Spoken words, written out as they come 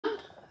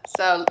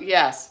So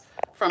yes,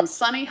 from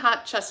sunny,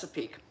 hot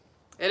Chesapeake.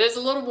 It is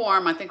a little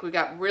warm. I think we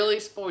got really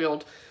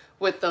spoiled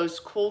with those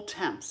cool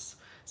temps.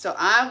 So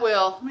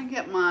let me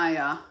get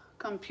my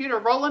computer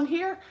rolling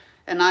here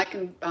and I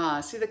can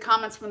see the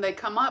comments when they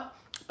come up.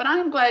 But I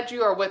am glad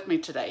you are with me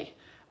today.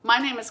 My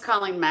name is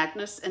Colleen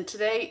Magnus and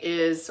today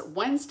is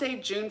Wednesday,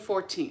 June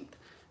 14th.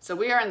 So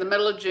we are in the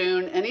middle of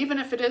June, and even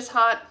if it is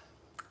hot,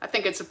 I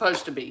think it's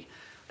supposed to be.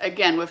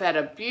 Again, we've had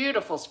a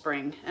beautiful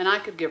spring and I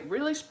could get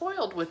really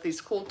spoiled with these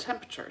cool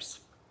temperatures.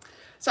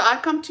 So I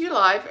come to you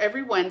live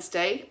every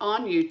Wednesday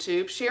on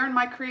YouTube, sharing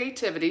my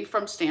creativity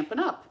from Stampin'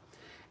 Up.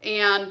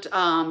 And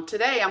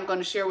today I'm going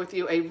to share with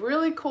you a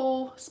really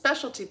cool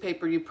specialty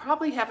paper you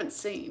probably haven't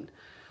seen.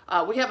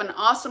 We have an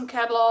awesome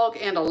catalog,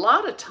 and a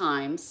lot of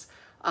times,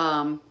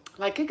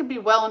 like it could be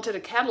well into the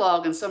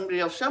catalog and somebody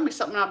will show me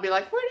something and I'll be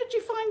like, where did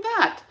you find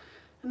that?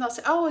 And they'll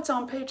say, oh, it's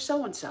on page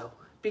so-and-so.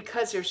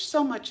 Because there's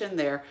so much in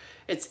there,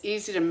 it's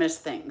easy to miss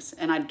things,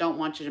 and I don't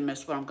want you to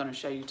miss what I'm going to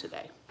show you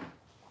today.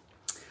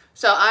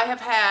 So I have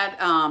had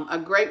a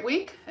great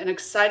week, an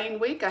exciting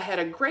week. I had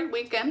a great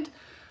weekend.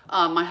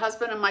 My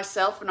husband and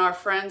myself and our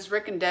friends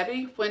Rick and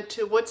Debbie went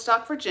to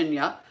Woodstock,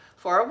 Virginia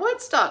for a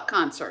Woodstock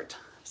concert.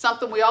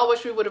 Something we all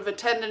wish we would have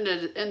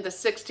attended in the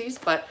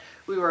 60s, but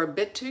we were a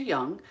bit too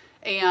young.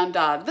 And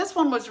this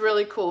one was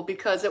really cool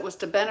because it was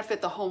to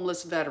benefit the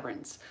homeless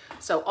veterans.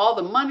 So all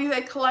the money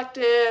they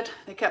collected,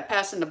 they kept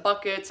passing the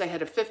buckets. They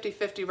had a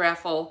 50-50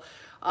 raffle.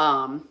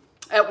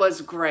 It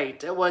was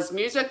great. It was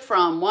music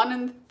from 1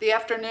 in the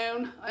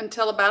afternoon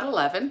until about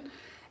 11.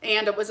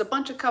 And it was a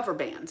bunch of cover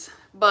bands,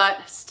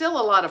 but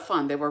still a lot of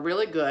fun. They were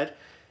really good.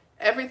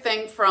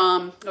 Everything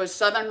from, it was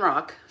Southern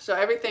rock. So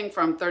everything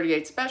from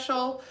 38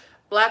 Special,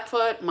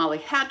 Blackfoot, Molly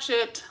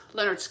Hatchet,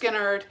 Leonard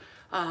Skinner.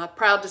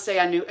 Proud to say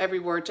I knew every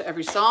word to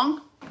every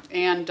song.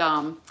 And,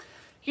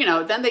 you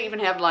know, then they even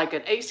have like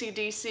an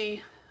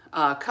AC/DC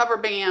cover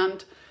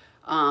band.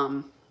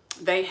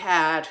 They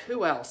had,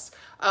 who else?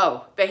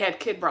 Oh, they had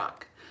Kid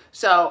Rock.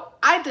 So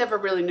I never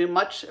really knew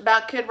much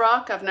about Kid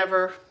Rock. I've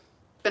never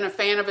been a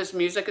fan of his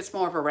music. It's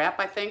more of a rap,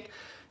 I think.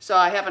 So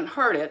I haven't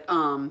heard it.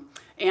 And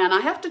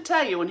I have to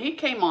tell you, when he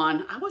came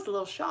on, I was a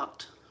little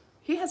shocked.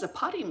 He has a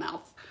potty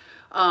mouth.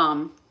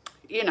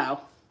 You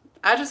know,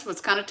 I just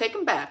was kind of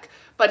taken back.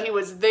 But he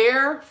was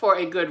there for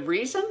a good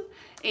reason,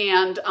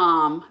 and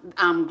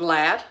I'm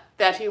glad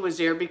that he was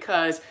there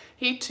because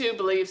he too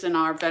believes in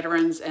our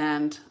veterans,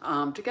 and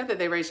together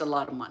they raised a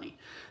lot of money.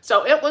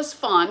 So it was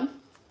fun,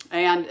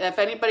 and if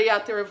anybody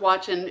out there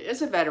watching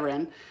is a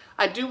veteran,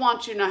 I do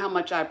want you to know how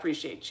much I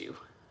appreciate you.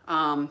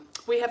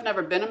 We have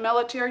never been a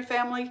military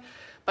family,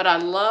 but I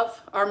love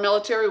our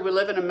military. We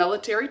live in a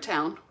military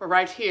town. We're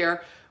right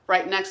here,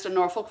 right next to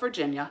Norfolk,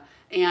 Virginia,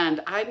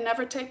 and I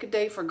never take a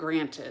day for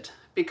granted.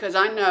 Because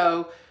I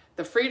know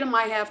the freedom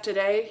I have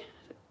today,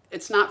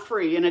 it's not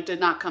free and it did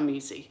not come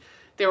easy.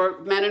 There were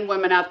men and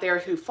women out there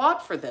who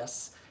fought for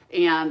this,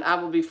 and I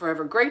will be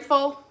forever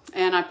grateful,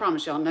 and I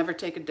promise you I'll never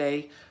take a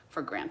day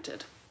for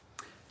granted.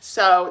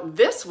 So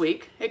this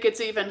week it gets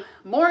even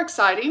more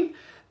exciting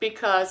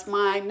because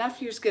my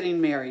nephew's getting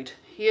married.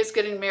 He is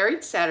getting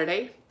married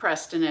Saturday,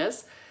 Preston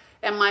is,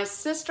 and my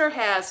sister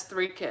has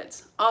 3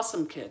 kids,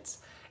 awesome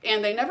kids,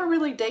 and they never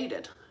really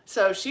dated.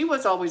 So she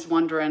was always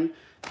wondering,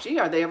 gee,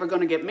 are they ever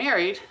going to get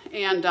married?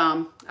 And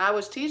I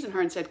was teasing her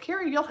and said,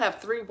 Carrie, you'll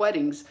have 3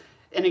 weddings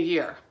in a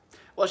year.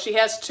 Well, she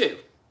has 2.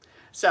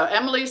 So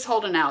Emily's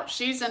holding out.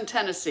 She's in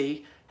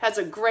Tennessee, has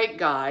a great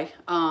guy.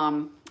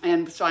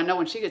 And so I know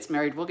when she gets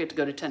married, we'll get to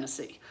go to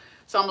Tennessee.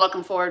 So I'm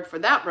looking forward for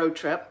that road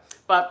trip.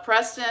 But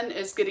Preston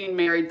is getting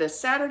married this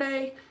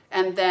Saturday,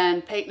 and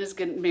then Peyton is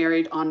getting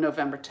married on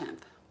November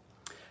 10th.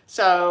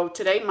 So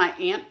today, my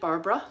Aunt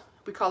Barbara,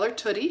 we call her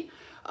Tootie,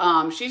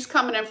 she's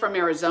coming in from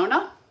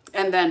Arizona.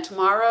 And then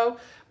tomorrow,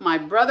 my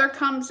brother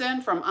comes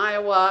in from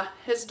Iowa.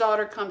 His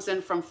daughter comes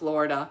in from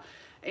Florida.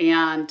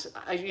 And,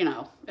 you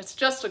know, it's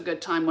just a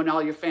good time when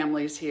all your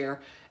family is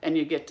here and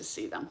you get to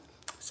see them.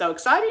 So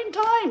exciting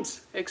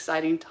times,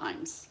 exciting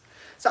times.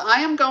 So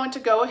I am going to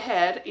go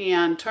ahead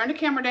and turn the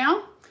camera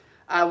down.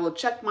 I will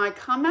check my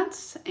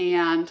comments,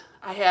 and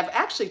I have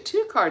actually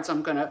 2 cards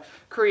I'm going to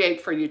create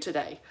for you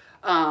today.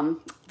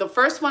 The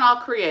first one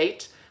I'll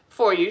create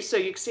for you so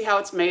you can see how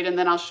it's made, and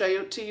then I'll show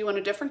it to you in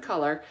a different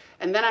color.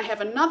 And then I have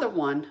another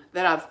one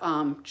that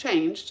I've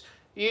changed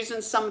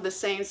using some of the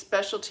same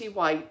specialty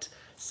white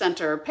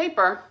center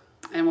paper,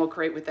 and we'll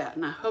create with that.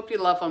 And I hope you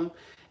love them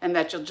and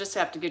that you'll just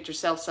have to get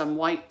yourself some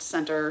white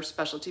center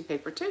specialty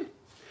paper too.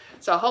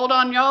 So hold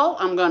on, y'all.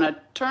 I'm going to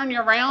turn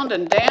you around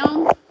and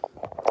down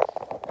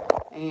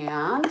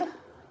and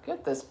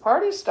get this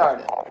party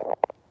started.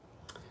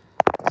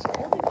 So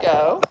here we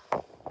go.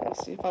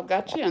 Let's see if I've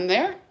got you in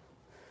there.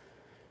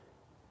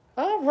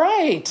 All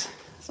right,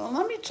 so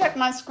let me check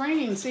my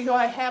screen and see who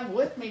I have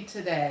with me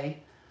today.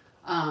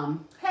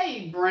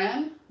 Hey,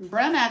 Bren.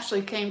 Bren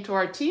actually came to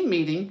our team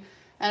meeting,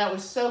 and it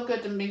was so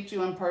good to meet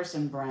you in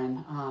person,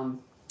 Bren.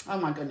 Oh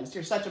my goodness,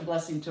 you're such a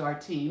blessing to our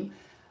team.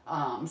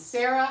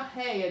 Sarah,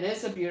 hey, it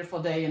is a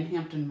beautiful day in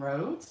Hampton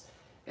Roads.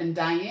 And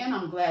Diane,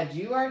 I'm glad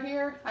you are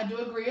here. I do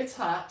agree it's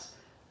hot.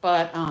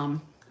 but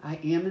I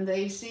am in the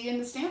AC in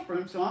the stamp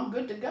room, so I'm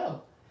good to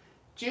go.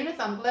 Judith,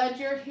 I'm glad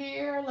you're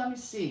here. Let me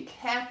see.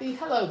 Kathy,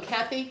 hello,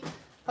 Kathy.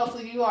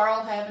 Hopefully you are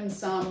all having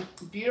some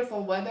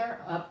beautiful weather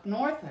up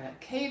north at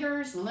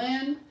Caters.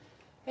 Lynn,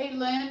 hey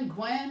Lynn,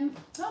 Gwen.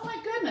 Oh my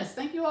goodness,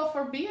 thank you all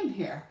for being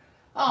here.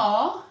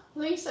 Aw,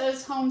 Lisa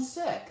is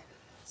homesick,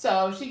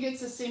 so she gets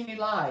to see me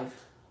live.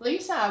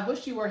 Lisa, I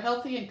wish you were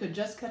healthy and could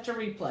just catch a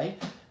replay,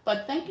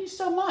 but thank you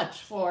so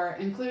much for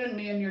including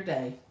me in your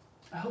day.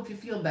 I hope you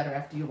feel better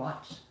after you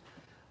watch.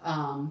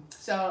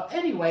 So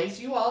anyways,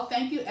 you all,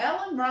 thank you.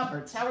 Ellen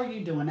Roberts, how are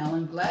you doing,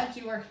 Ellen? Glad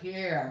you are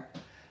here.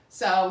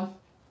 So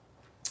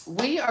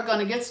we are going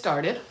to get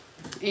started,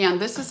 and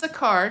this is a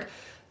card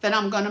that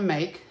I'm going to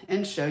make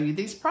and show you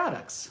these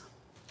products.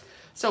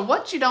 So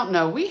what you don't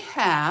know, we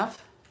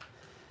have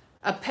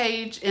a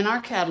page in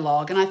our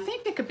catalog, and I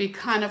think it could be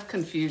kind of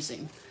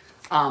confusing.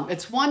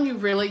 It's one you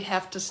really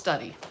have to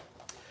study.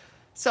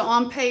 So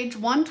on page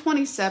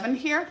 127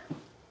 here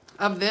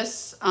of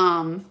this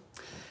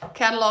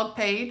catalog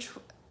page,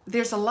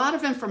 there's a lot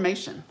of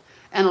information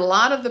and a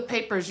lot of the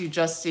papers you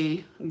just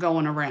see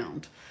going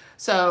around.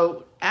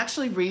 So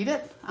actually read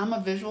it. I'm a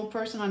visual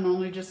person. I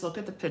normally just look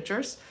at the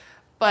pictures.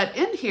 But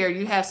in here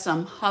you have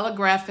some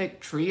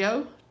holographic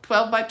trio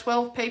 12 by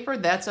 12 paper.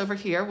 That's over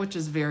here, which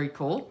is very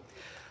cool.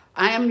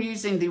 I am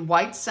using the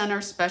White Center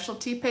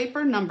Specialty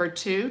Paper number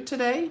 2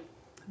 today.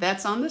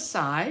 That's on the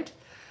side.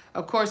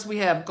 Of course, we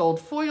have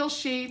gold foil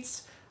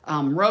sheets,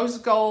 rose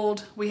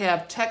gold. We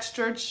have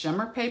textured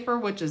shimmer paper,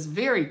 which is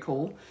very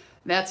cool.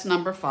 That's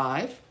number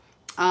 5.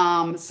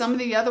 Some of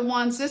the other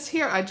ones, this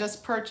here I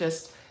just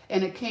purchased,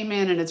 and it came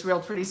in and it's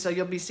real pretty, so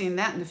you'll be seeing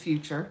that in the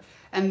future.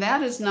 And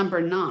that is number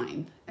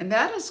 9. And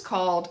that is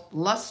called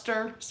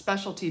Luster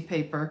Specialty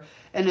Paper,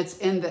 and it's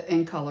in the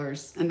in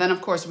colors. And then, of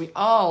course, we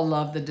all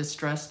love the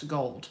distressed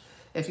gold.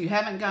 If you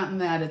haven't gotten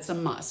that, it's a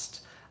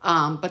must.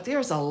 But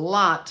there's a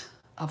lot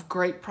of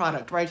great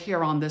product right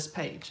here on this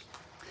page.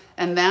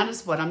 And that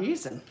is what I'm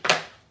using.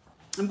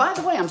 And by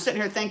the way, I'm sitting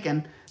here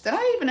thinking, did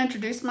I even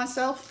introduce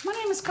myself? My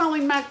name is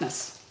Colleen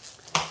Magnus.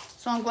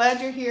 So I'm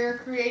glad you're here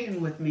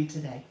creating with me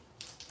today.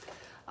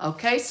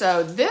 Okay,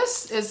 so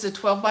this is the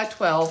 12 by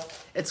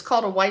 12. It's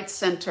called a White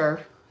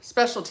Center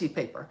Specialty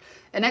Paper.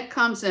 And it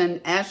comes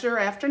in Azure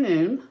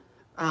Afternoon,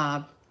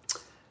 what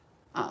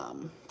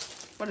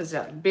is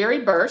that? Berry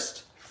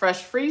Burst,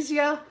 Fresh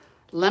Freesia,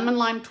 Lemon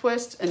Lime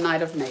Twist, and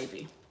Night of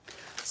Navy.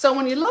 So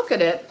when you look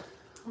at it,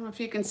 I don't know if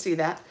you can see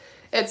that,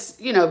 it's,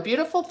 you know,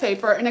 beautiful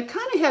paper, and it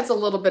kind of has a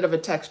little bit of a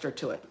texture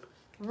to it.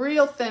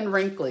 Real thin,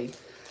 wrinkly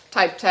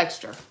type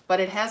texture, but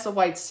it has a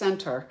white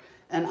center,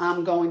 and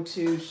I'm going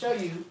to show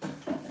you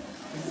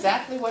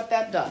exactly what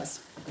that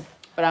does.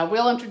 But I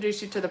will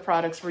introduce you to the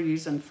products we're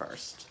using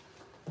first.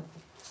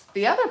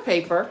 The other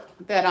paper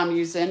that I'm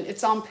using,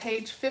 it's on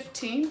page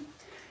 15,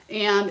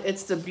 and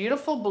it's the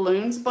Beautiful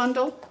Balloons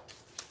bundle.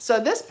 So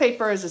this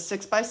paper is a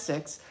 6 by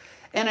 6,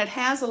 and it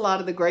has a lot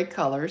of the great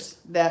colors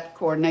that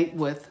coordinate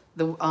with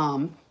the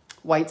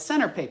white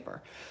center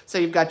paper. So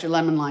you've got your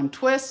Lemon Lime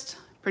Twist,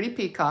 Pretty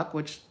Peacock,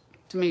 which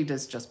to me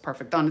is just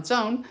perfect on its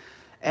own,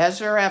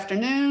 Azure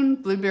Afternoon,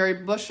 Blueberry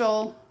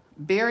Bushel,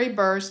 Berry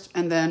Burst,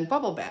 and then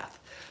Bubble Bath.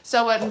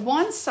 So on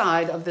one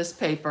side of this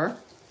paper,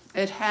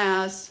 it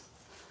has,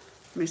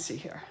 let me see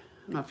here.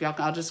 I don't know if y'all,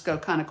 I'll just go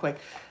kind of quick.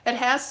 It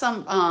has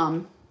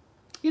some,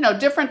 you know,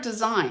 different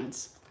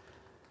designs.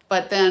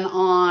 But then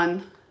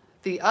on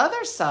the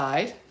other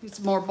side, it's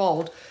more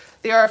bold.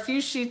 There are a few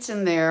sheets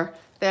in there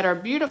that are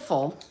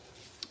beautiful.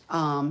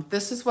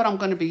 This is what I'm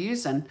going to be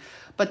using.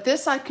 But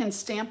this I can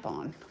stamp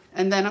on.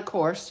 And then, of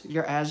course,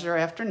 your Azure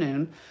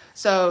Afternoon.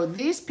 So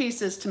these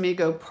pieces, to me,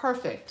 go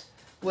perfect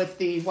with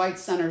the White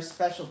Center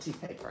Specialty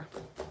Paper.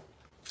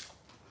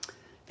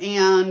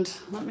 And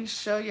let me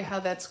show you how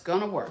that's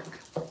going to work.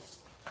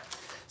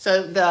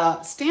 So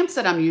the stamps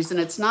that I'm using,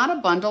 it's not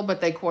a bundle, but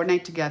they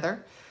coordinate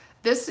together.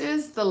 This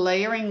is the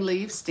Layering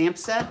Leaves stamp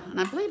set, and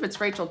I believe it's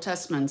Rachel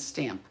Tessman's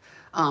stamp.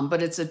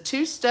 But it's a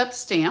 2-step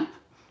stamp.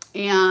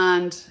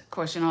 And, of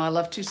course, you know, I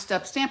love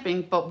 2-step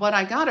stamping, but what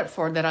I got it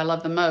for that I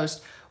love the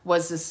most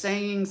was the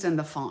sayings and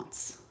the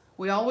fonts.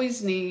 We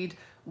always need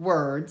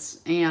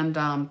words, and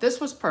this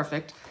was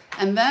perfect.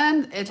 And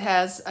then it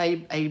has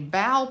a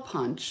bow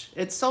punch.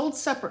 It's sold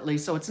separately,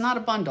 so it's not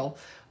a bundle,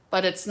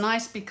 but it's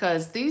nice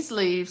because these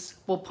leaves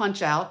will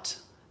punch out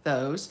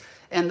those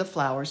and the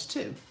flowers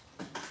too.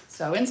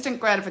 So instant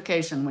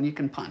gratification when you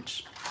can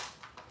punch.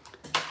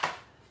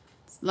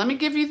 Let me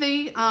give you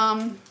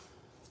the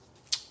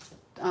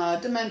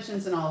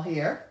dimensions and all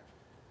here.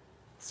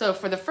 So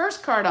for the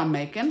first card I'm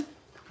making,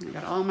 I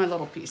got all my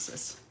little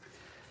pieces.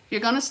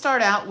 You're going to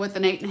start out with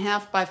an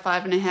 8.5 by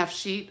 5.5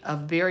 sheet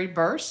of Berry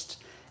Burst,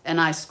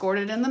 and I scored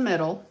it in the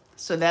middle,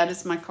 so that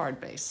is my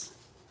card base.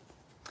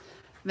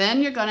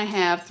 Then you're going to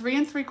have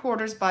 3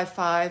 3/4 by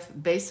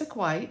 5 basic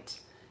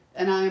white,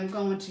 and I'm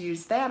going to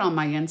use that on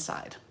my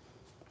inside.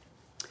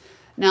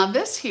 Now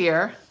this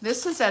here,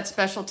 this is that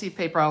specialty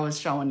paper I was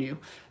showing you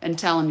and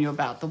telling you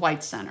about, the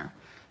White Center.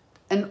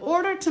 In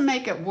order to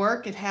make it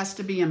work, it has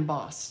to be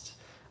embossed.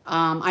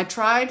 I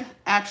tried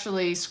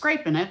actually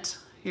scraping it.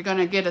 You're going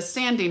to get a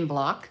sanding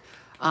block.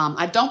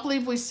 I don't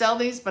believe we sell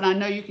these, but I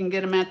know you can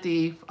get them at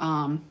the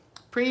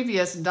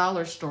previous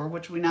dollar store,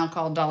 which we now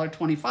call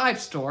 $1.25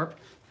 store,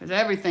 because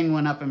everything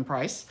went up in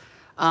price.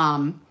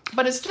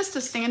 But it's just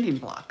a sanding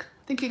block.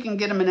 I think you can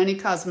get them in any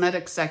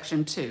cosmetics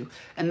section too,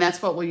 and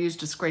that's what we'll use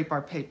to scrape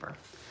our paper.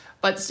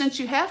 But since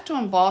you have to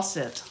emboss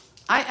it,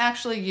 I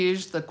actually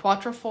used the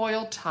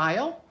quatrefoil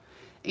tile,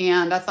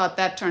 and I thought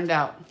that turned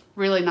out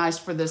really nice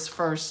for this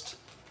first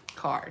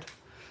card.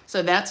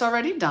 So that's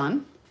already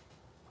done,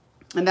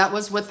 and that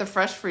was with the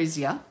fresh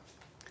freesia.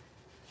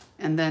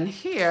 And then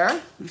here,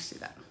 let me see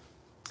that.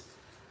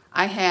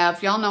 I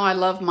have, y'all know I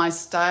love my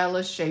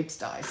stylish shapes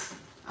dies.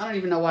 I don't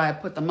even know why I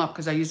put them up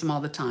because I use them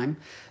all the time.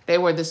 They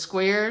were the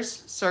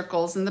squares,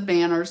 circles, and the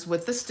banners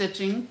with the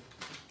stitching.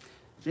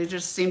 They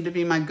just seem to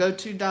be my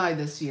go-to die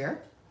this year.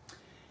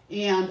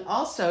 And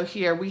also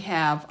here we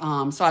have,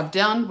 so I've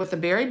done with the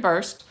Berry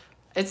Burst.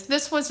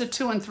 This was a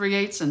 2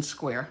 3/8 inch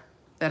square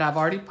that I've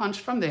already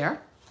punched from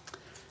there.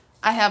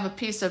 I have a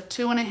piece of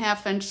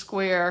 2.5 inch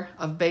square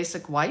of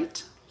basic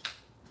white.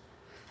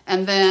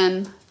 And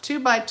then 2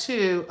 by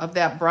 2 of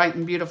that bright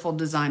and beautiful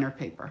designer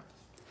paper.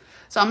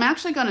 So I'm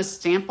actually going to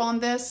stamp on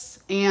this,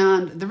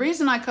 and the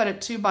reason I cut it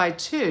 2 by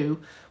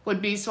 2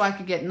 would be so I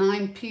could get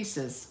 9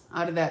 pieces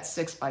out of that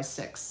 6 by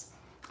 6.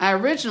 I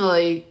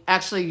originally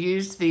actually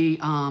used the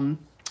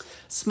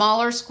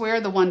smaller square,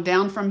 the one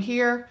down from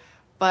here,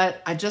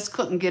 but I just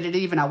couldn't get it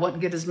even. I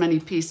wouldn't get as many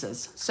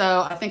pieces.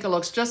 So I think it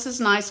looks just as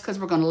nice, because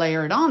we're going to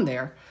layer it on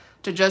there,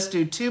 to just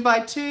do 2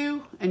 by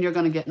 2, and you're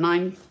going to get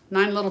nine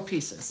little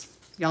pieces.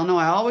 Y'all know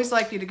I always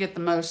like you to get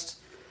the most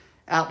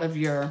out of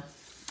your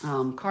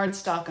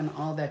cardstock and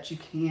all that you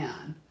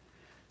can.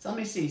 So let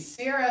me see.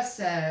 Sarah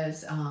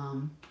says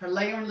her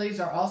layering leaves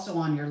are also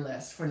on your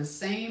list for the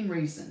same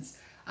reasons.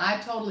 I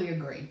totally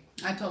agree.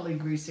 I totally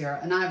agree, Sarah.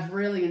 And I've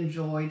really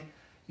enjoyed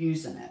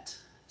using it.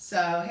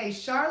 So, hey,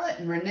 Charlotte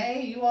and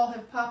Renee, you all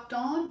have popped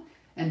on.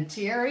 And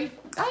Terry.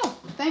 Oh,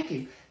 thank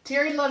you.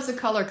 Terry loves the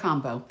color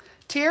combo.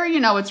 Terry, you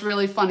know, it's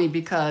really funny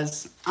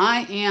because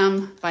I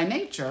am, by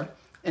nature,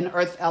 an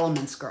Earth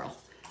Elements girl.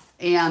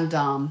 And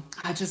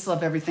I just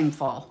love everything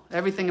fall,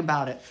 everything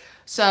about it.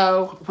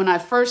 So when I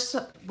first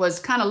was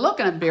kind of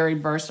looking at Berry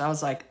Burst, I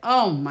was like,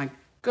 oh my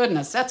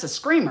goodness, that's a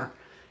screamer.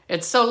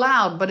 It's so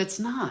loud, but it's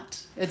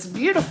not. It's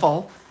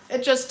beautiful.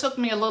 It just took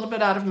me a little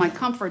bit out of my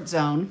comfort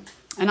zone.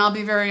 And I'll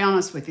be very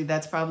honest with you,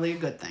 that's probably a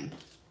good thing.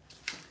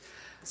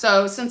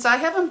 So since I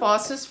have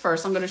embossed this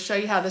first, I'm going to show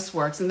you how this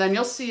works. And then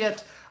you'll see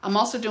it. I'm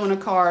also doing a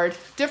card,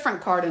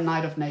 different card in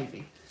Night of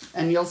Navy.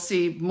 And you'll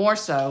see more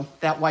so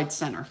that white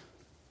center.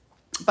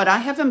 But I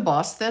have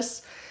embossed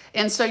this,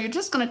 and so you're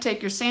just going to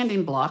take your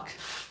sanding block,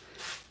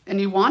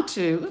 and you want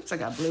to, oops, I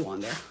got blue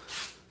on there.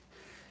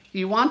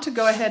 You want to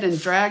go ahead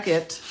and drag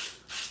it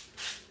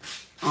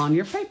on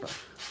your paper.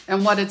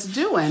 And what it's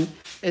doing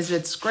is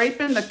it's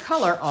scraping the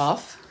color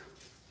off.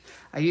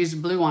 I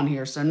used blue on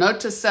here, so note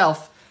to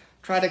self,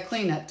 try to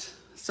clean it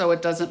so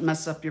it doesn't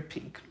mess up your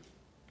pink.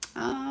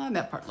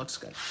 That part looks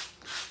good.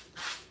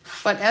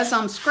 But as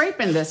I'm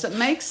scraping this, it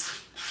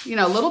makes, you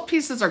know, little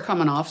pieces are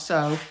coming off,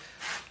 so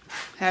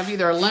have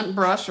either a lint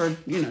brush or,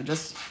 you know,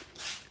 just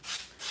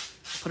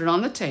put it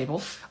on the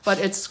table. But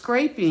it's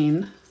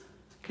scraping.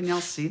 Can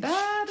y'all see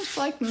that? It's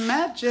like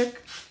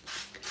magic.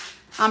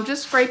 I'm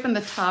just scraping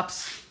the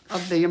tops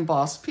of the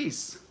embossed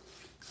piece.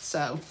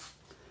 So,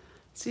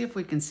 see if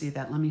we can see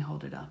that. Let me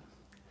hold it up.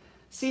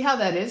 See how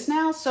that is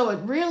now? So it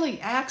really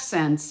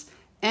accents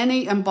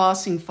any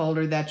embossing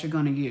folder that you're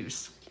going to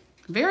use.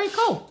 Very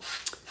cool.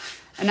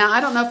 And now,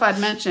 I don't know if I'd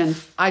mentioned,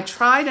 I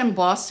tried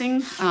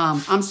embossing,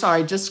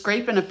 just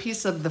scraping a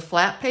piece of the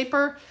flat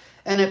paper,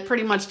 and it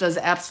pretty much does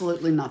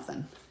absolutely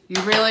nothing.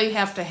 You really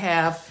have to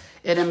have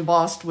it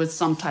embossed with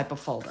some type of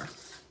folder.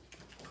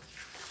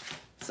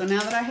 So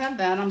now that I have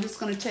that, I'm just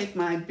going to take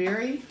my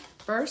Berry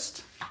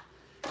Burst.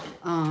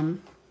 Oh,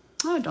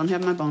 I don't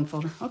have my bone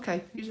folder.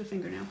 Okay, use your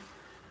finger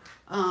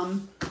now.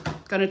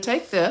 Going to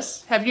take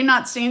this. Have you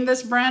not seen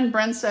this, Bren?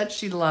 Bren said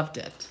she loved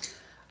it.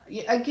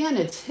 Again,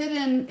 it's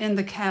hidden in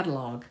the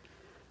catalog.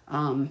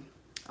 A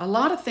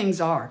lot of things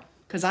are,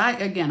 because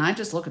I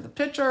just look at the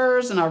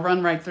pictures and I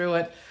run right through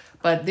it.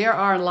 But there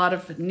are a lot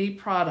of neat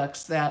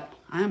products that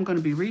I am going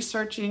to be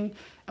researching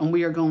and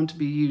we are going to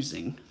be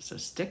using. So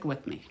stick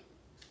with me.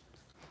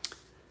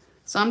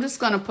 So I'm just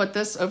going to put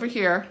this over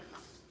here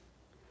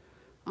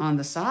on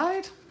the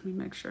side. Let me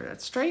make sure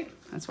that's straight.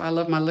 That's why I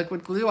love my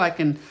liquid glue. I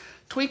can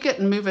tweak it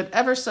and move it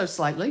ever so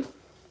slightly.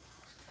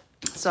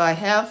 So I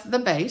have the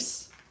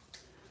base.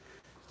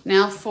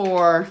 Now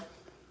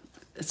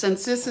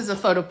since this is a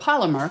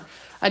photopolymer,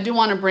 I do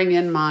want to bring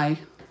in my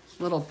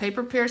little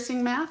paper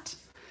piercing mat.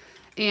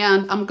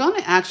 And I'm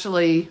going to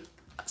actually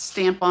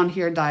stamp on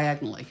here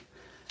diagonally.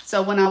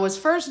 So when I was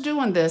first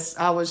doing this,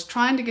 I was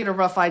trying to get a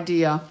rough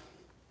idea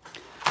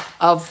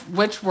of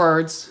which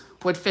words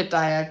would fit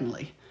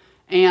diagonally.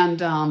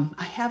 And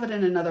I have it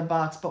in another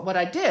box, but what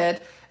I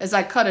did is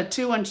I cut a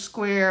 2-inch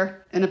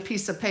square in a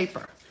piece of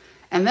paper.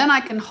 And then I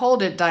can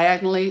hold it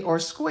diagonally or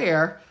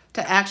square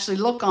to actually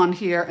look on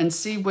here and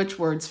see which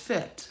words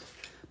fit.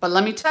 But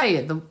let me tell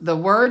you, the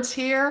words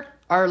here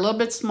are a little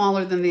bit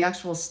smaller than the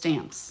actual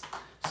stamps.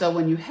 So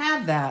when you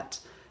have that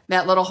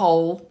little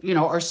hole, you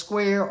know, or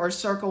square or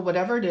circle,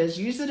 whatever it is,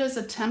 use it as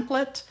a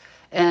template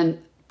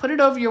and put it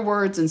over your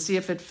words and see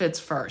if it fits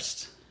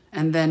first.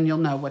 And then you'll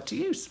know what to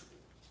use.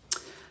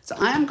 So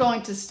I am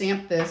going to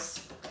stamp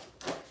this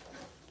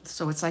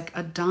so it's like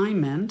a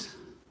diamond.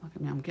 Look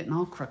at me, I'm getting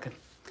all crooked.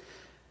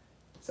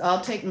 So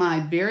I'll take my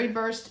Berry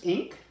Burst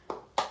ink.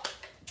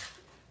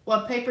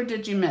 What paper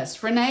did you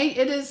miss? Renee,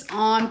 it is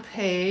on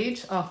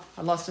page, oh,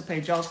 I lost a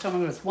page. Y'all tell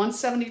me it was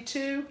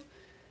 172.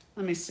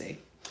 Let me see.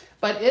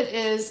 But it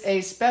is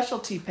a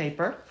specialty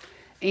paper,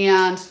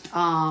 and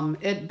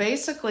it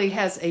basically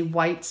has a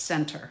white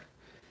center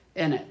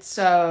in it.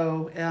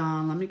 So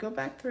let me go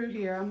back through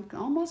here. I'm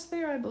almost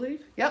there, I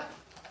believe. Yep.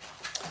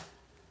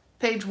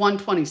 Page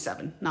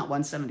 127, not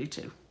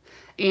 172.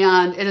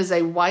 And it is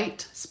a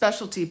white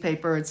specialty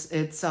paper.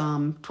 It's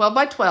 12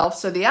 by 12.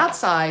 So the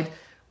outside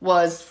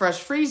was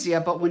fresh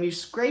freesia, but when you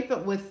scrape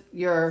it with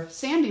your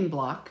sanding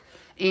block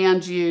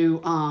and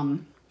you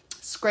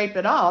scrape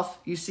it off,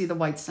 you see the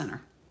white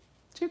center.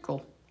 Too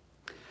cool.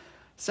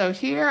 So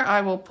here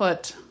I will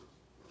put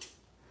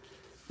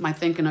my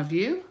Thinking of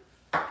You.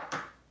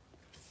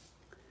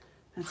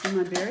 That's in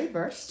my Berry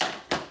Burst.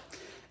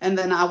 And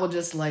then I will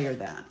just layer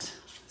that.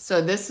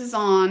 So this is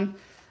on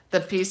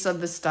the piece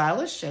of the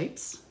Stylish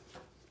Shapes.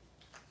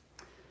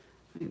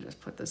 Let me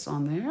just put this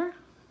on there.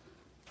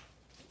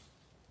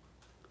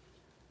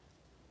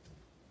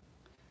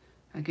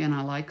 Again,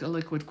 I like a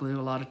liquid glue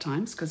a lot of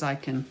times because I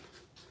can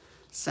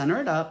center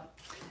it up.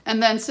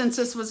 And then since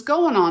this was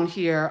going on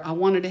here, I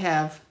wanted to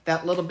have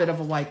that little bit of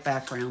a white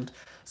background.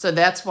 So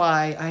that's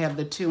why I have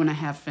the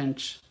 2.5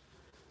 inch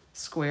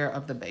square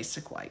of the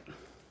basic white.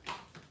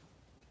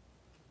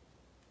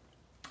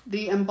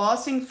 The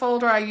embossing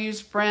folder I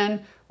used,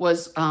 Bren,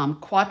 was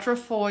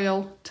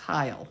Quatrefoil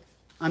Tile.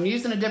 I'm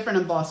using a different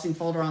embossing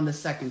folder on the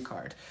second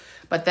card,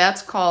 but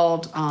that's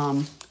called,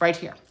 right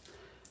here,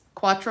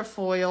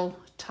 Quatrefoil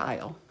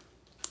Tile.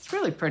 It's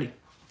really pretty,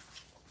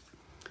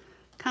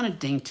 kind of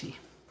dainty.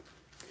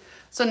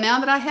 So now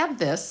that I have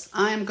this,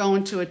 I am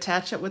going to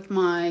attach it with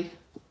my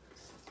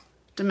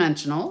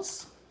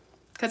dimensionals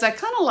because I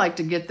kind of like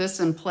to get this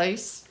in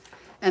place,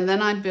 and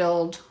then I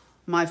build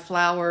my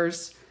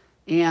flowers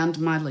and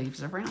my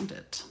leaves around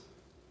it.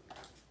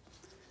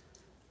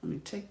 Let me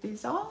take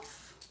these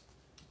off.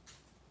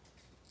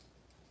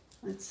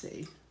 Let's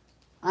see.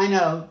 I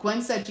know,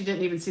 Gwen said she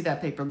didn't even see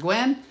that paper.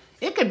 Gwen,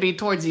 it could be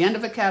towards the end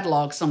of a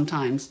catalog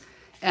sometimes,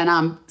 and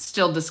I'm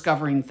still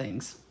discovering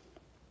things.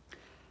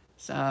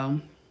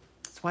 So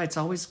that's why it's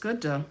always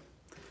good to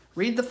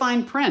read the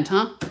fine print,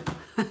 huh?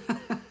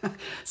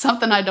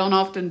 Something I don't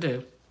often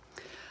do.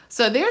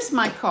 So there's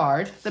my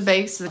card, the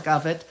basic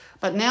of it,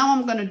 but now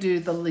I'm going to do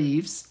the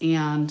leaves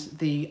and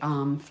the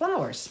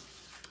flowers.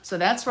 So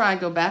that's where I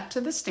go back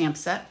to the stamp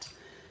set,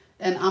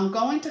 and I'm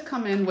going to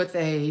come in with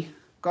a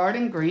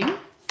garden green.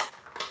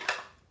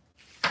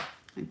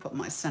 Let me put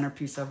my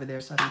centerpiece over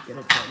there so I don't get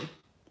it dirty.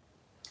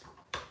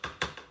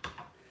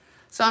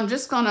 So I'm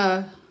just going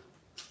to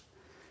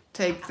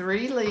take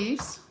 3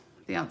 leaves,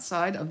 the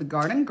outside of the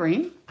garden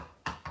green,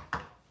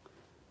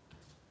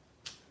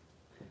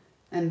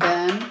 and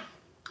then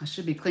I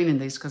should be cleaning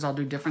these because I'll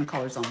do different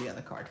colors on the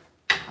other card.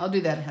 I'll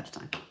do that ahead of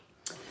time.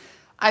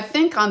 I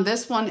think on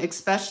this one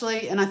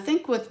especially, and I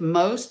think with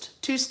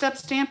most two-step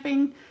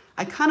stamping,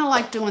 I kind of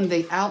like doing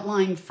the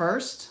outline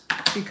first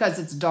because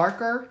it's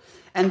darker,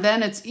 and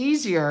then it's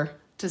easier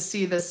to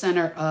see the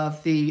center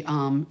of the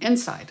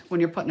inside when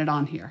you're putting it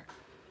on here.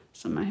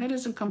 So my head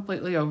isn't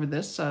completely over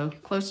this, so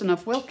close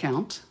enough will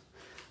count.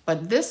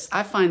 But this,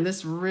 I find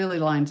this really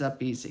lines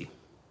up easy.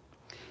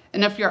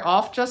 And if you're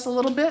off just a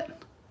little bit,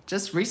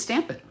 just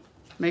restamp it.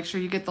 Make sure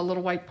you get the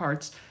little white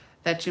parts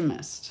that you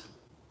missed.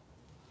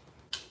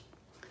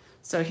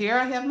 So here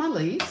I have my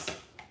leaves.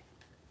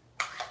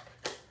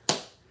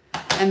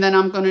 And then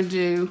I'm going to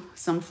do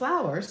some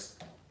flowers.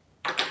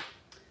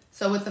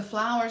 So with the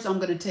flowers, I'm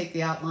going to take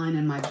the outline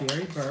in my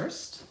Berry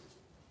Burst.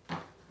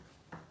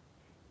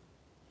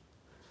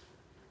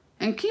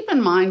 And keep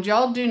in mind,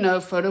 y'all do know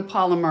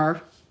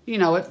photopolymer, you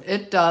know,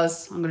 it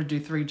does. I'm going to do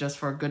 3 just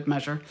for a good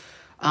measure,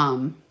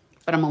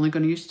 but I'm only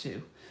going to use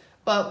 2.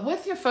 But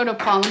with your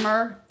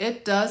photopolymer,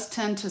 it does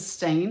tend to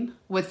stain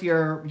with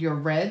your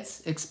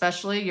reds,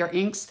 especially your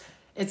inks.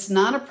 It's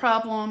not a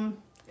problem.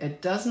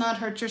 It does not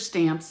hurt your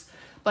stamps.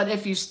 But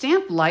if you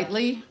stamp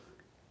lightly,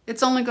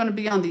 it's only going to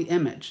be on the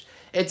image.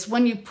 It's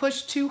when you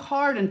push too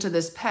hard into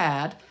this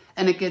pad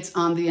and it gets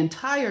on the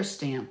entire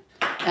stamp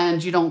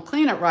and you don't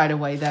clean it right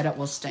away that it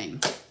will stain.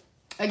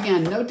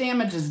 Again, no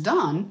damage is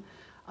done,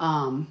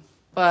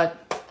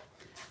 but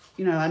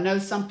you know, I know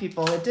some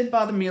people, it did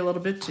bother me a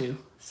little bit too.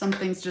 Some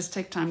things just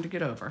take time to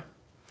get over,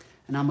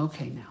 and I'm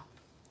okay now.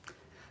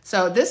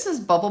 So this is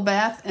Bubble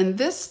Bath, and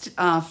this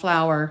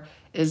flower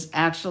is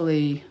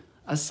actually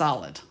a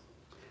solid.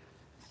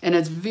 And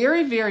it's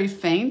very, very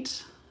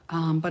faint,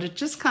 but it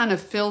just kind of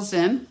fills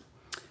in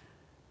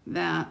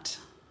that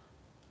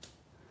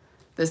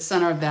the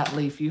center of that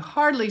leaf. You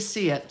hardly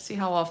see it. See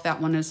how off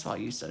that one is? So I'll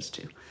use those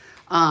two.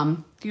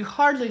 You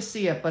hardly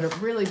see it, but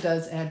it really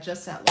does add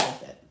just that little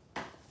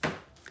bit.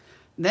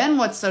 Then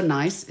what's so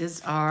nice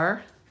is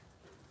our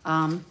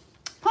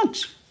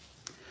punch.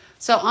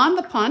 So on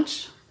the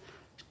punch,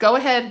 go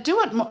ahead,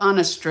 do it on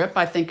a strip.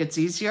 I think it's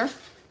easier.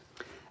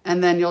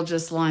 And then you'll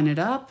just line it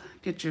up,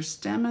 get your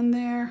stem in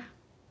there.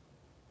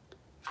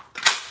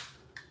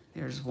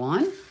 There's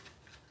one.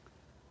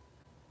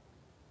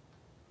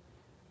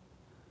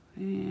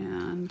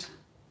 And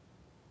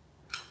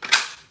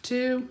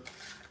two.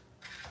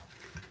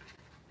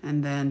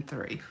 And then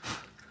three.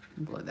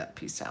 Blow that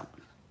piece out.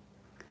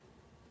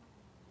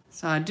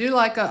 So I do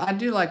like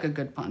a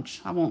good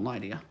punch. I won't lie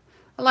to you.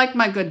 I like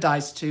my good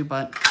dies too,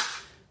 but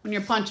when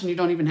you're punching, you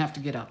don't even have to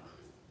get up.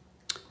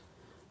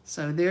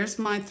 So there's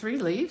my 3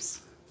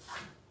 leaves.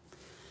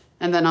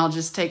 And then I'll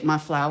just take my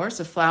flowers.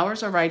 The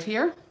flowers are right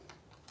here.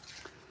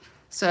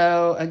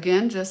 So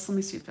again, just let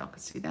me see if y'all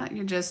can see that.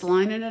 You're just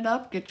lining it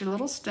up, get your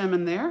little stem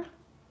in there.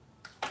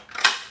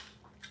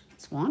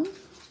 That's one.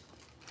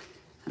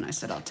 And I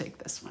said I'll take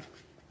this one.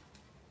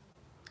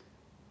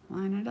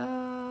 Line it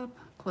up,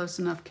 close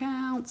enough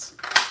counts.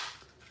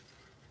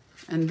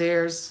 And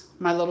there's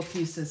my little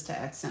pieces to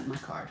accent my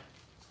card.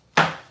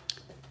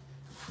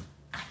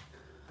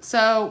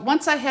 So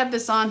once I have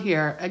this on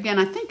here, again,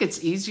 I think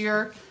it's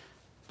easier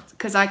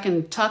because I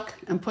can tuck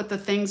and put the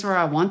things where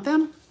I want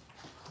them.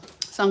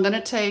 So I'm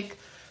gonna take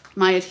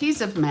my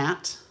adhesive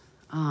mat,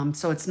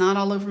 so it's not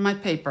all over my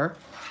paper.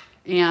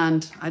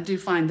 And I do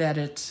find that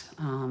it,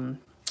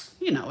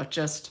 you know, it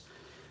just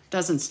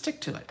doesn't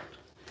stick to it.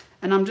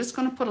 And I'm just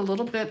gonna put a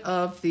little bit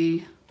of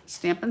the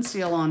Stampin'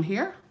 Seal on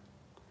here.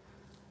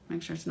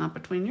 Make sure it's not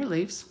between your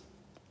leaves.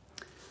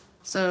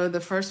 So the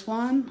first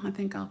one, I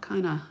think I'll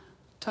kind of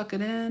tuck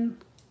it in,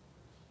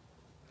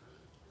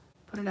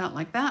 put it out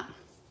like that.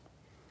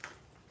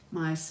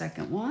 My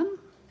second one,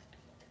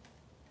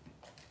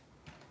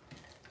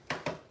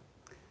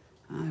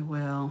 I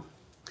will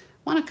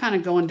want to kind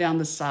of going down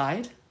the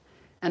side.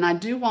 And I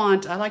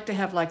like to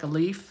have like a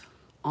leaf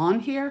on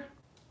here.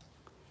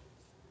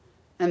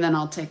 And then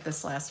I'll take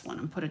this last one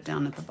and put it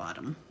down at the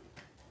bottom.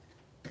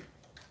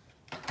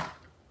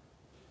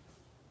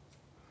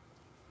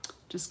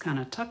 Just kind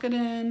of tuck it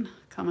in,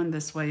 coming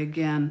this way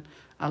again.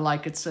 I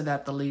like it so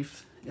that the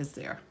leaf is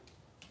there.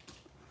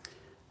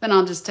 Then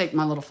I'll just take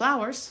my little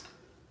flowers.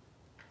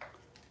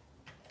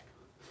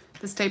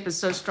 This tape is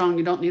so strong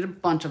you don't need a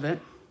bunch of it,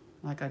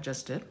 like I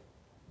just did.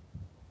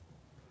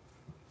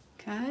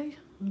 Okay,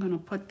 I'm gonna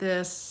put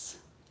this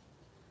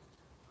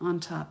on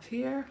top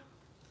here.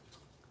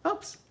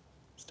 Oops,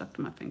 stuck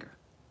to my finger.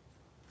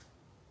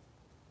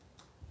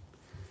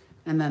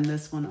 And then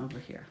this one over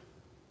here.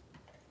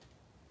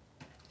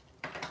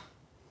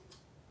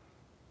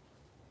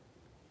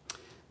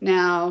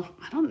 Now,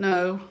 I don't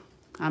know,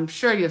 I'm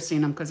sure you've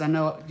seen them because I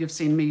know you've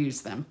seen me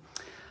use them.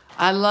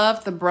 I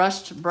love the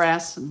brushed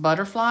brass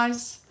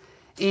butterflies,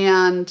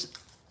 and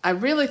I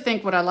really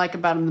think what I like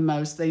about them the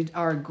most, they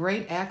are a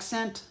great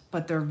accent,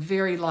 but they're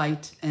very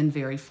light and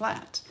very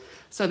flat.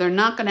 So they're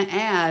not gonna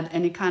add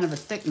any kind of a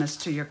thickness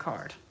to your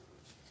card.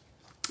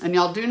 And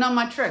y'all do know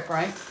my trick,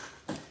 right?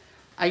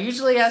 I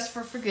usually ask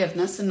for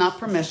forgiveness and not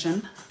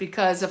permission,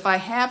 because if I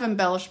have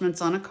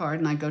embellishments on a card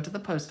and I go to the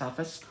post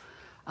office,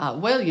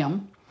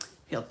 William,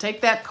 he'll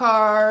take that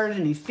card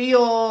and he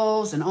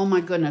feels, and oh my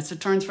goodness, it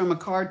turns from a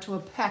card to a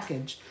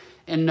package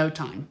in no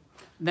time.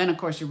 Then of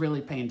course you're really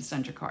paying to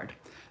send your card.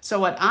 So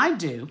what I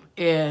do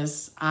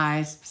is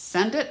I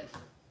send it,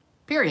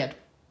 period.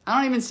 I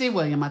don't even see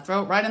William, I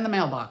throw it right in the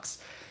mailbox.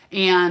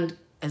 And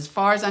as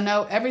far as I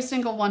know, every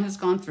single one has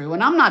gone through.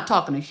 And I'm not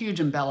talking a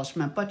huge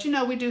embellishment, but you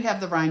know, we do have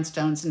the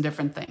rhinestones and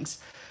different things.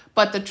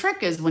 But the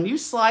trick is when you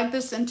slide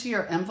this into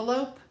your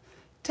envelope,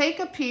 take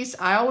a piece,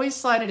 I always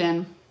slide it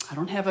in. I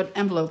don't have an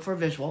envelope for a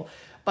visual,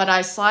 but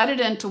I slide it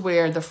into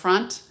where the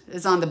front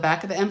is on the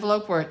back of the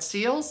envelope where it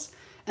seals.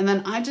 And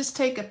then I just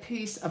take a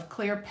piece of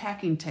clear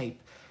packing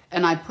tape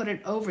and I put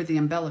it over the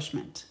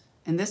embellishment.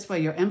 And this way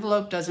your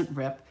envelope doesn't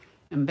rip.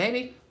 And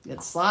baby,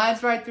 it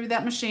slides right through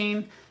that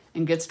machine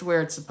and gets to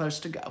where it's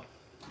supposed to go.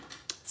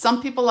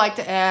 Some people like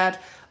to add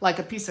like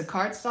a piece of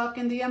cardstock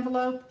in the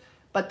envelope,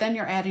 but then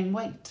you're adding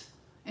weight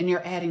and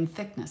you're adding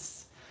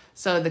thickness.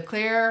 So the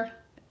clear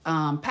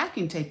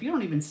packing tape you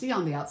don't even see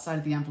on the outside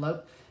of the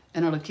envelope,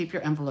 and it'll keep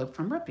your envelope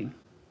from ripping.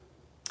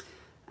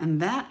 And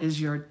that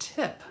is your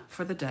tip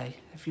for the day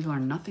if you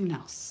learn nothing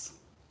else.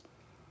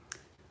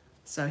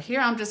 So here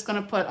I'm just going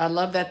to put, I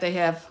love that they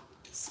have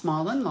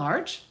small and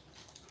large.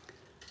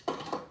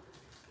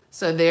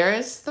 So there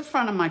is the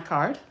front of my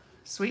card,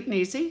 sweet and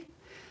easy.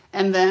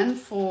 And then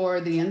for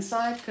the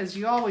inside, because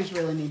you always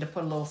really need to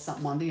put a little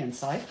something on the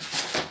inside,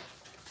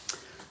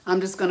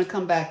 I'm just going to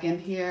come back in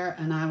here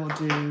and I will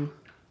do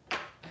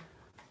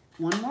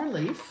one more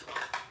leaf.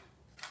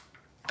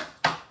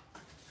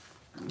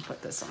 Let me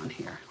put this on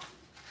here.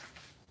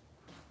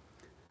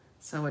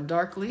 So a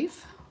dark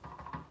leaf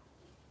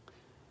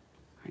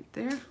right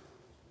there.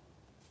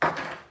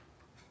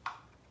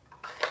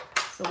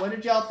 So what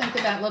did y'all think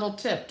of that little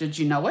tip? Did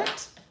you know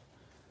it?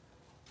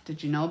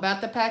 Did you know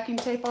about the packing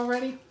tape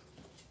already?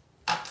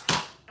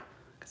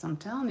 Because I'm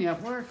telling you,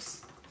 it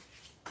works.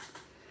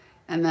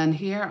 And then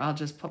here, I'll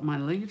just put my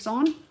leaves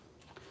on.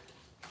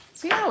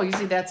 See how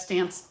easy that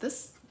stamps?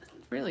 This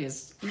really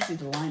is easy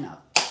to line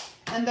up.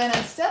 And then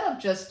instead of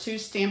just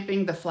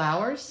stamping the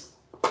flowers,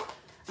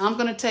 I'm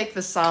going to take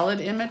the solid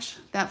image,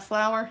 that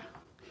flower,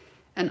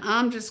 and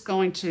I'm just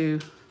going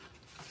to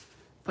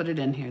put it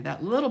in here.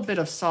 That little bit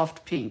of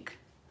soft pink.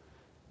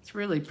 It's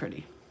really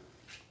pretty.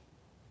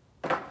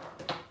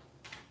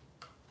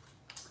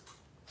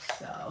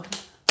 So,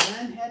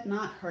 Glenn had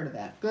not heard of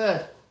that.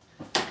 Good.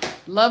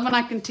 Love when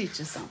I can teach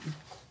you something.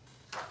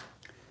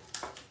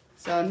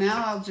 So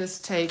now I'll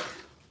just take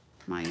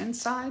my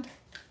inside.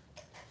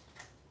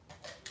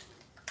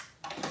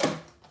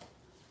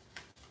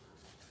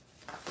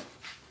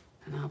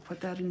 And I'll put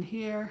that in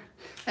here.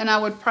 And I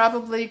would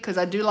probably, because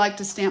I do like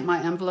to stamp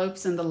my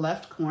envelopes in the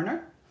left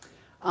corner.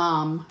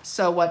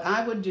 So what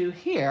I would do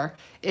here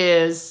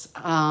is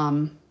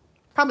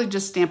probably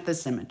just stamp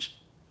this image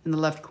in the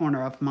left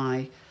corner of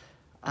my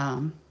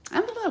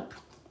envelope.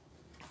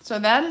 So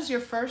that is your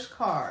first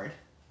card.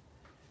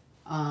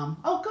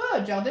 Oh,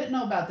 good. Y'all didn't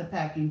know about the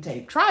packing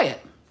tape. Try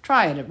it.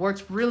 Try it. It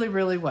works really,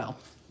 really well.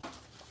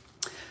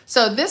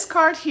 So this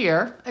card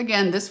here,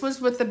 again, this was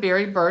with the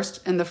Berry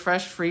Burst and the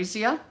Fresh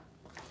Freesia.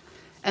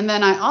 And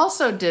then I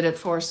also did it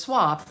for a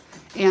swap.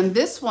 And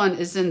this one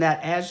is in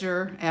that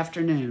Azure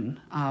Afternoon,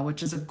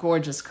 which is a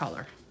gorgeous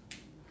color.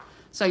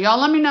 So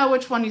y'all let me know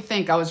which one you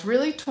think. I was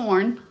really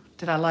torn.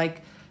 Did I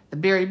like the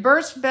Berry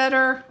Burst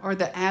better or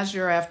the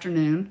Azure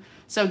Afternoon?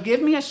 So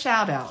give me a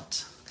shout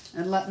out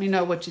and let me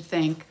know what you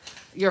think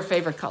your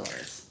favorite color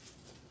is.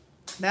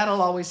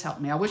 That'll always help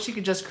me. I wish you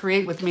could just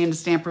create with me in the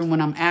stamp room when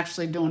I'm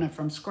actually doing it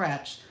from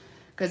scratch,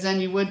 because then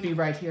you would be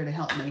right here to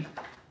help me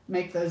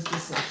make those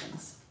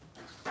decisions.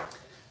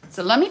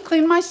 So let me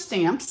clean my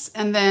stamps,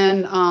 and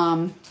then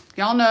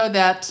y'all know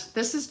that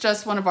this is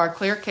just one of our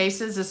clear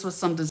cases. This was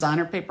some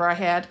designer paper I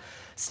had.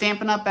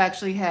 Stampin' Up!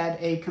 Actually had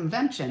a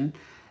convention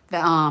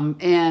that,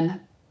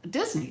 in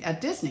Disney,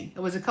 at Disney.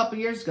 It was a couple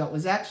years ago. It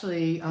was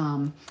actually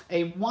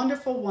a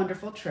wonderful,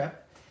 wonderful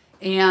trip.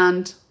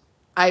 And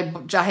I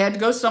had to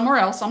go somewhere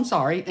else, I'm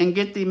sorry, and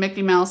get the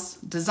Mickey Mouse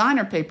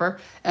designer paper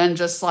and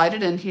just slide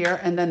it in here,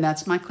 and then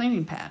that's my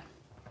cleaning pad.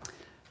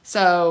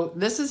 So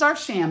this is our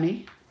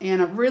chamois,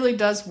 and it really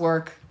does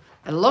work.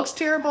 It looks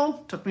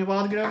terrible. Took me a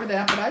while to get over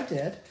that, but I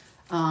did.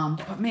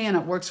 But man,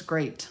 it works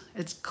great.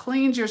 It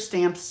cleans your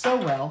stamps so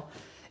well,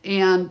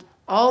 and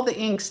all the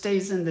ink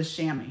stays in the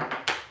chamois.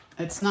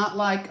 It's not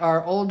like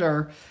our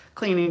older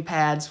cleaning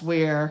pads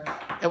where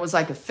it was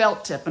like a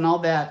felt tip and all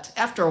that.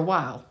 After a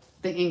while,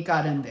 the ink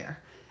got in there.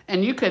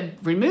 And you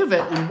could remove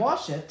it and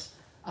wash it.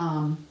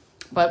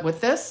 But with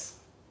this,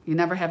 you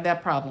never have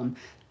that problem.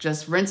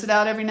 Just rinse it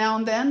out every now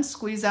and then,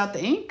 squeeze out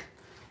the ink,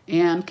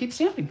 and keep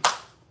stamping.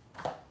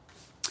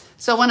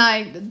 So when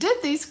I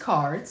did these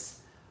cards,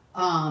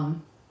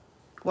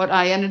 what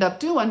I ended up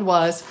doing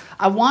was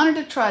I wanted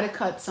to try to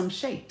cut some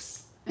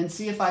shapes and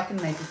see if I can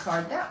make a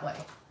card that way.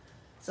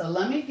 So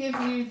let me give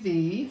you let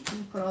me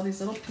put all these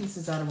little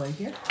pieces out of the way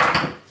here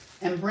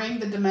and bring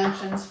the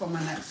dimensions for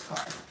my next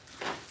card.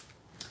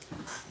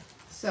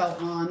 So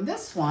on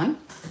this one,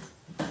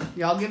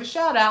 y'all give a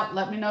shout out.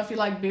 Let me know if you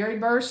like Berry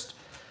Burst.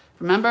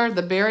 Remember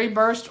the Berry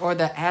Burst or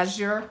the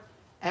Azure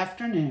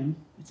Afternoon.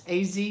 It's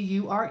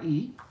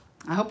A-Z-U-R-E.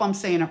 I hope I'm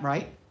saying it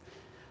right.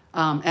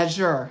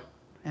 Azure.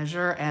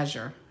 Azure,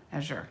 Azure,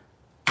 Azure.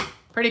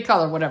 Pretty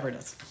color, whatever it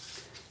is.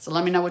 So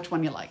let me know which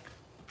one you like.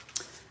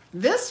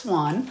 This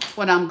one,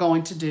 what I'm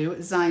going to do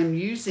is I am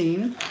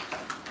using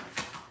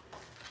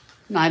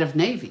Night of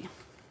Navy.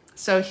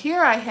 So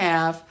here I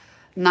have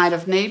Night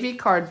of Navy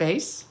card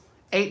base,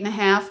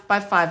 8.5 by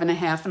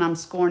 5.5, and I'm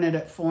scoring it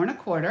at 4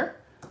 1/4.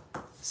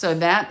 So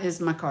that is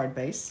my card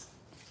base.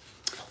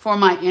 For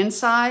my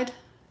inside,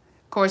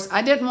 of course,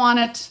 I didn't want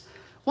it.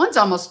 One's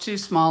almost too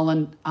small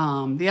and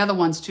the other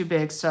one's too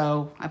big,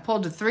 so I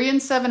pulled a 3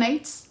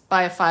 7/8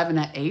 by a 5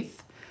 1/8.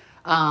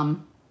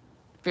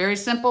 Very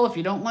simple. If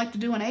you don't like to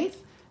do an 1/8,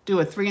 do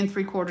a 3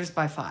 3/4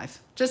 by 5.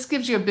 Just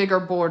gives you a bigger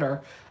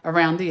border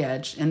around the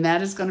edge, and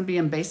that is going to be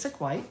in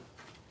basic white.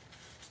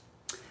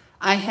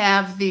 I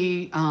have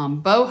the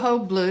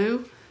boho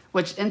blue,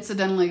 which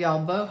incidentally,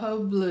 y'all,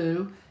 boho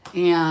blue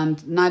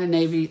and Night of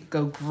Navy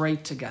go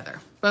great together.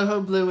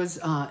 Boho blue is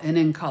an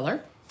in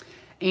color.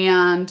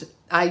 And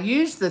I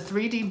use the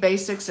 3D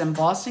Basics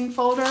embossing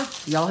folder.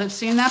 Y'all have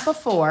seen that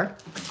before.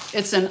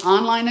 It's an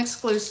online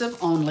exclusive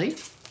only.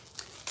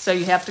 So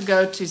you have to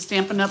go to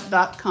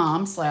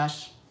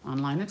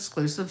stampinup.com/online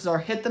exclusives or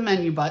hit the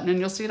menu button and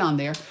you'll see it on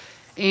there.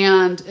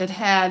 And it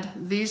had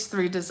these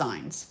 3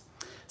 designs.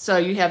 So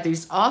you have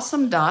these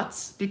awesome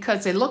dots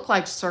because they look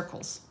like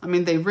circles. I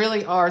mean, they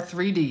really are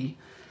 3D.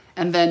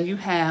 And then you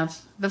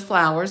have the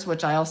flowers,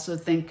 which I also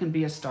think can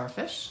be a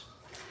starfish.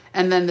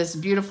 And then this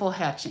beautiful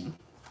hatching.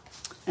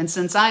 And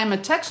since I am a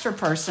texture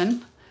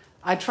person,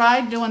 I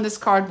tried doing this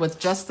card with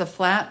just the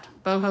flat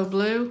boho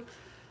blue,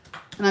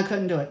 and I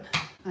couldn't do it.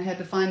 I had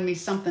to find me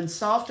something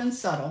soft and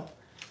subtle.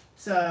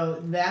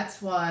 So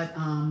that's what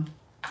I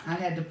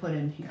had to put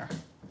in here.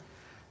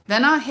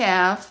 Then I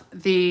have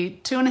the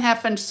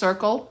 2.5-inch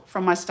circle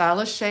from my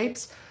Stylish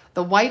Shapes,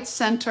 the white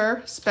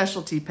center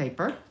specialty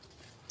paper.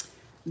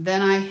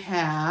 Then I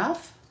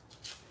have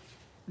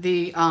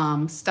the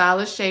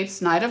Stylish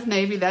Shapes Night of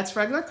Navy, that's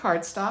regular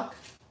cardstock.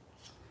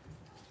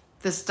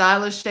 The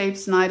Stylish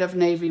Shapes Night of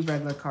Navy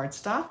regular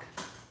cardstock.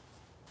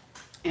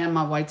 And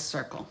my white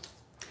circle.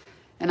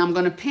 And I'm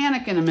going to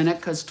panic in a minute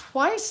because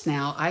twice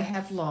now I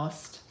have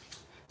lost,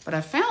 but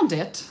I found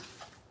it,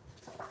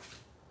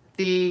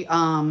 the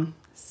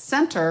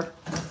center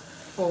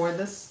for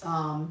this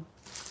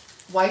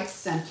white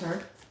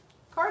center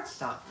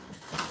cardstock.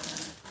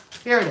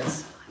 Here it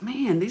is.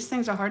 Man, these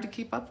things are hard to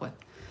keep up with.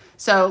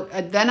 So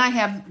then I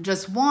have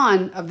just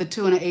one of the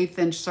 2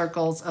 1/8-inch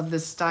circles of the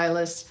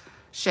Stylish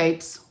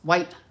Shapes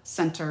white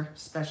center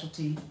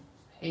specialty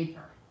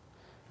paper.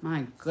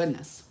 My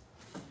goodness.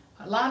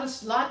 A lot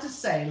to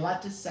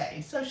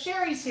say. So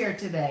Sherry's here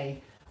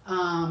today.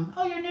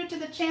 Oh, you're new to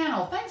the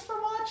channel. Thanks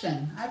for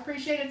watching. I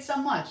appreciate it so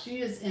much.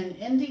 She is in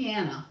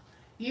Indiana.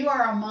 You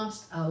are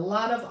amongst a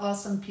lot of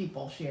awesome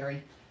people,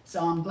 Sherry.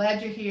 So I'm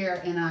glad you're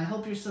here, and I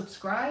hope you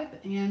subscribe,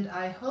 and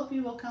I hope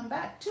you will come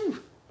back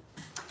too,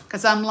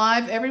 because I'm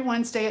live every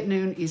Wednesday at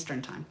noon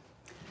Eastern time.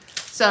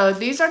 So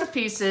these are the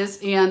pieces,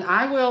 and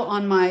I will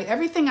on my,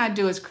 everything I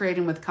do is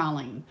Creating with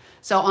Colleen.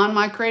 So on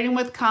my Creating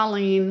with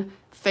Colleen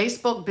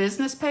Facebook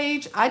business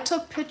page, I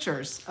took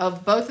pictures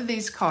of both of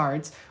these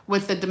cards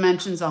with the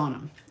dimensions on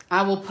them.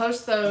 I will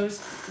post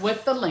those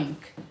with the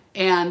link,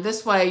 and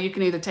this way you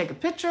can either take a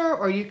picture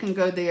or you can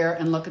go there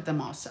and look at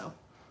them also.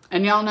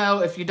 And y'all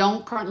know if you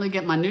don't currently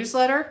get my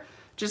newsletter,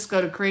 just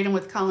go to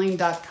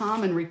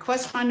creatingwithcolleen.com and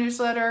request my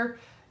newsletter.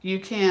 You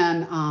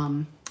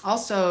can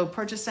also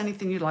purchase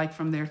anything you like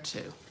from there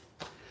too.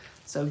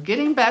 So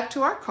getting back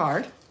to our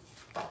card,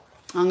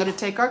 I'm going to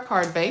take our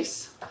card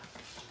base,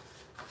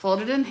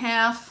 fold it in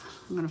half.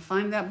 I'm going to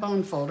find that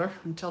bone folder.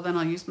 Until then,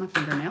 I'll use my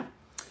fingernail.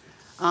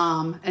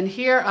 And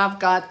here I've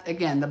got,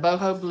 again, the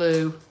boho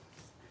blue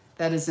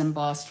that is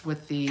embossed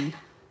with the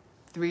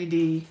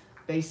 3D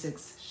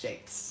Basics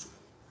shapes.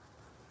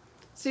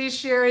 See,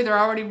 Sherry, they're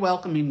already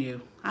welcoming you.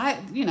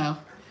 You know,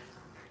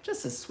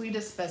 just the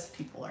sweetest, best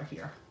people are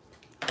here.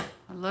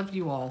 I love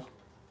you all,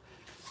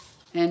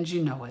 and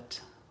you know it.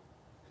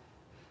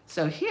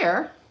 So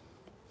here,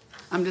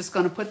 I'm just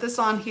going to put this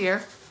on here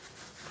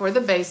for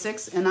the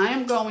basics, and I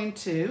am going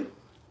to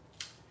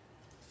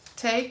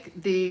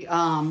take the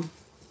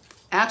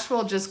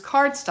actual just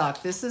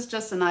cardstock. This is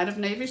just a Night of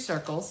Navy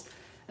circles,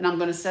 and I'm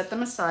going to set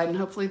them aside, and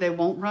hopefully they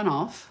won't run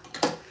off.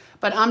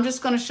 But I'm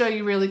just going to show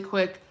you really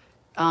quick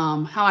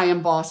how I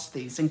embossed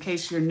these in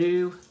case you're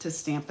new to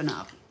Stampin'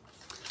 Up.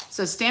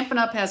 So Stampin'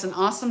 Up has an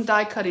awesome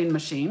die cutting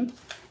machine,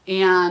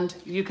 and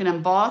you can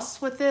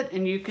emboss with it,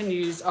 and you can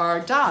use our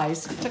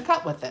dies to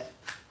cut with it.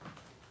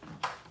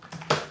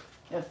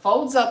 It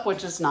folds up,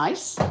 which is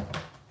nice.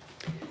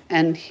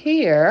 And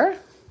here,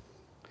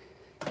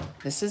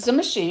 this is a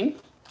machine.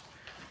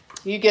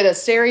 You get a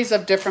series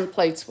of different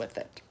plates with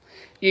it.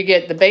 You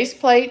get the base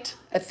plate,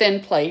 a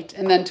thin plate,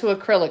 and then 2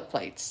 acrylic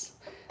plates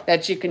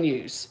that you can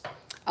use.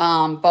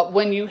 But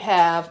when you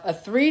have a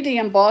 3D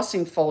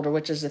embossing folder,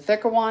 which is a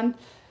thicker one,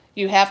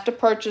 you have to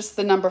purchase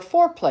the number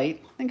 4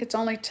 plate. I think it's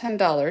only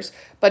 $10,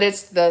 but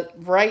it's the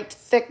right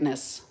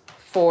thickness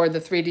for the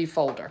 3D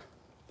folder.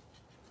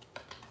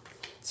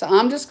 So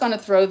I'm just going to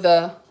throw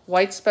the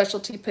white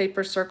specialty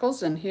paper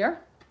circles in here.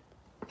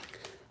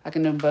 I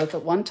can do them both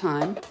at one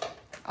time.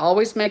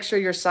 Always make sure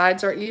your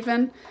sides are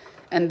even,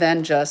 and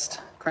then just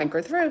crank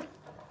her through.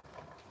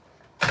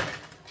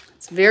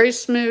 It's very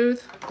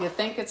smooth. You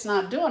think it's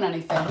not doing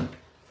anything,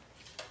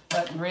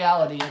 but in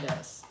reality it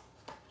is.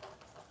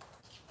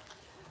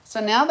 So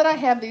now that I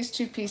have these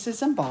 2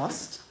 pieces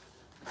embossed,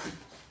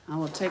 I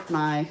will take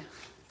my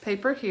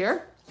paper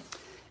here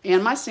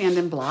and my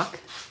sanding block,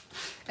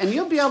 and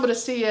you'll be able to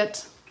see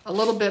it a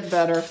little bit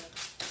better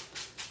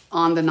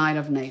on the Night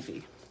of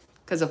Navy,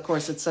 because of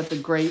course it's such a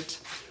great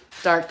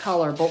dark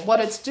color. But what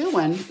it's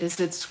doing is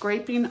it's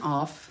scraping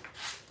off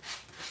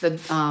the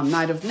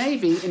Night of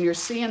Navy, and you're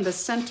seeing the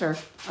center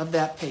of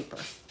that paper.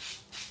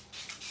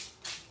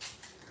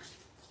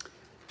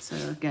 So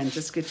again,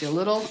 just get you a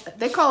little,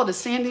 they call it a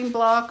sanding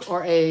block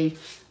or a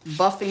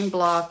buffing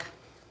block,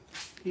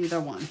 either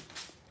one.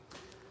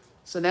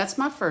 So that's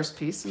my first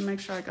piece, and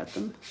make sure I got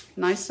them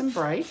nice and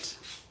bright.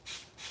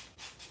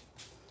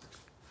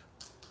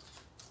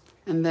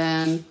 And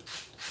then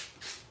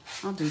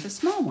I'll do the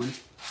small one.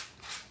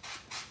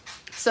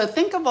 So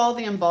think of all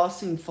the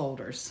embossing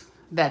folders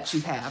that you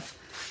have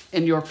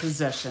in your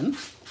possession,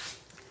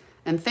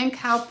 and think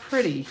how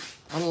pretty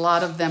a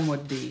lot of them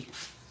would be.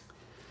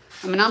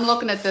 I mean, I'm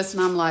looking at this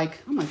and I'm like,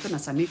 oh my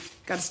goodness,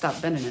 gotta stop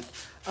bending it.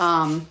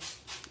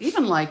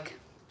 Even like,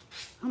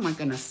 oh my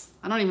goodness,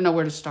 I don't even know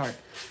where to start.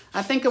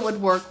 I think it would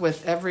work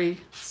with every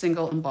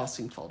single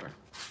embossing folder.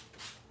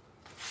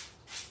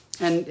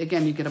 And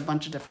again, you get a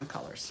bunch of different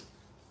colors.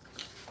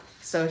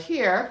 So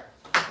here,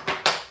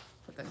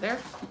 put that there,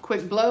 a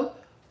quick blow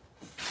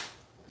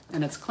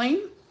and it's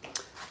clean.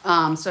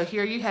 So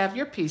here you have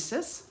your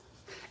pieces.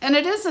 And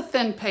it is a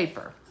thin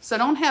paper, so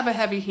don't have a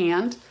heavy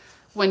hand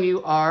when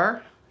you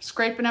are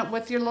scraping it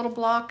with your little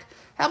block.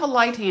 Have a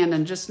light hand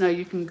and just know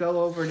you can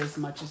go over it as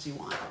much as you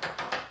want.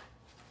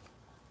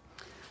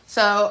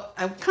 So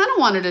I kind of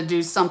wanted to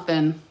do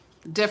something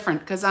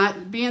different because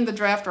being the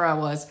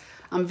drafter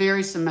I'm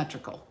very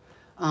symmetrical.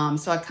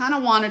 So I kind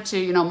of wanted to,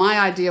 you know, my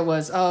idea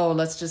was, oh,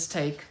 let's just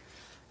take,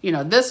 you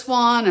know, this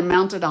one and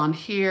mount it on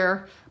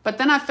here. But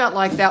then I felt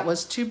like that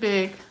was too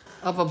big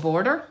of a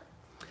border.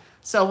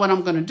 So what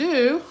I'm going to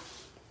do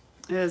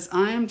is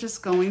I am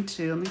just going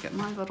to, let me get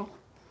my little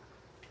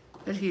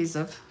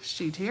adhesive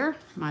sheet here,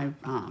 my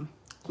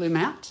glue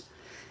mat.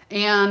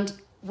 And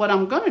what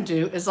I'm going to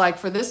do is, like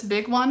for this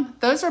big one,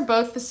 those are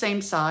both the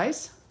same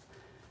size,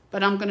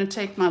 but I'm going to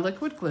take my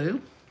liquid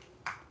glue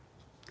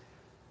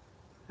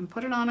and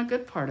put it on a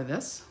good part of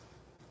this.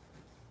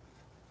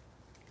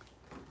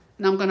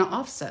 And I'm going to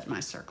offset my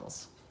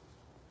circles.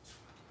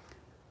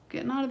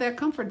 Getting out of that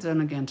comfort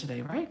zone again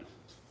today, right?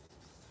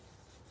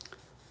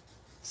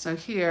 So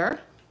here,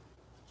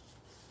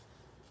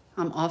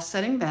 I'm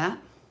offsetting that,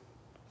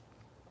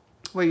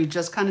 where you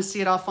just kind of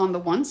see it off on the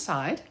one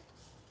side.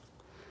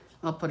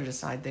 I'll put it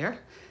aside there.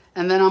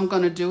 And then I'm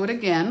going to do it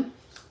again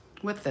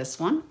with this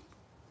one.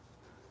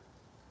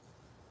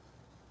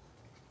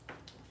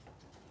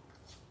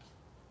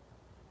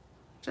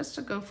 Just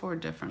to go for a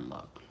different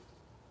look.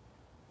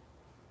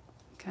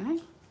 Okay.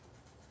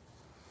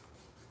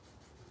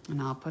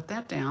 And I'll put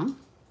that down.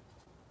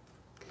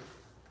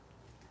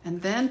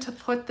 And then to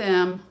put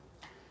them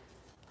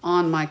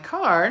on my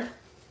card,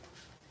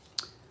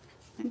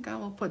 I think I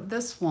will put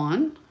this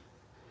one,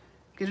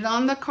 get it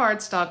on the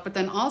cardstock, but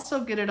then also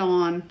get it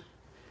on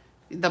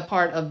the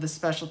part of the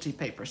specialty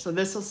paper. So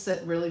this will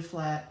sit really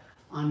flat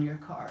on your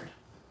card.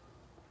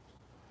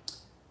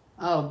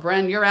 Oh,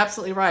 Bren, you're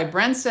absolutely right.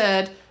 Bren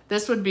said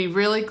this would be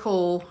really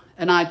cool,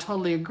 and I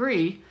totally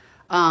agree,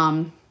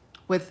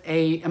 with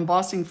a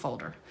embossing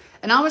folder.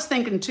 And I was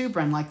thinking too,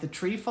 Bren, like the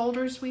tree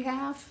folders we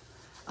have.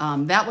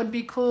 That would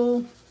be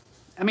cool.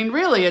 I mean,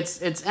 really,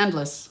 it's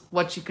endless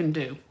what you can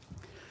do.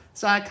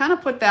 So I kind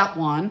of put that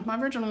one.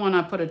 My original one,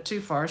 I put it too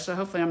far, so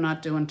hopefully I'm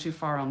not doing too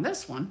far on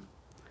this one.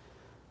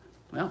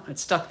 Well,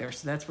 it's stuck there,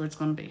 so that's where it's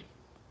going to be.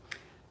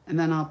 And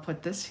then I'll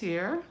put this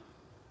here.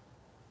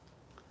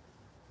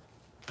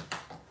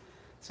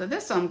 So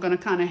this, I'm going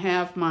to kind of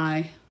have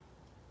my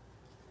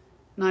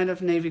Night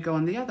of Navy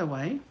going the other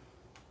way.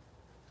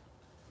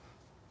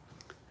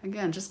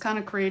 Again, just kind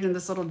of creating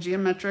this little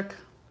geometric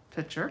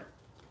picture.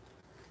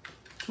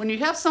 When you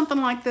have something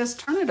like this,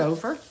 turn it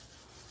over.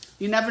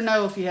 You never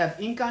know if you have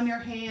ink on your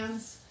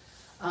hands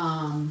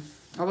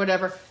or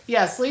whatever.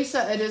 Yes,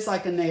 Lisa, it is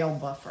like a nail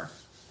buffer.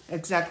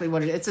 Exactly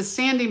what it is. It's a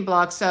sanding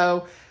block,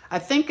 so I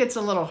think it's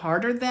a little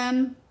harder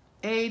than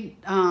a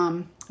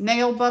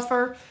nail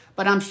buffer,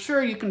 but I'm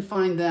sure you can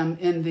find them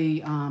in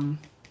the,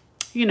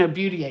 you know,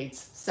 beauty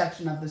aids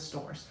section of the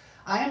stores.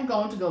 I am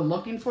going to go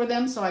looking for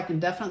them, so I can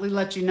definitely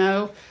let you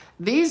know.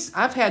 These,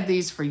 I've had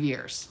these for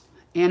years,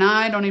 and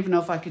I don't even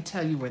know if I could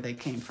tell you where they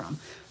came from,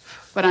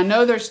 but I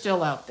know they're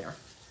still out there.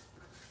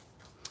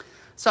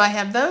 So I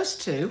have those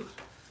two,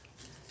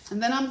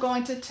 and then I'm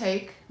going to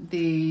take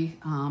the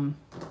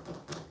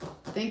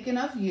Thinking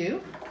of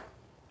You,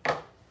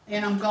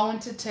 and I'm going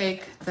to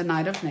take the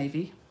Night of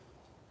Navy.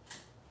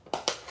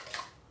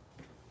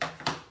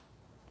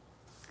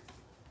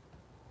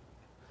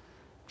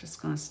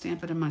 Just going to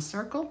stamp it in my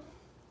circle.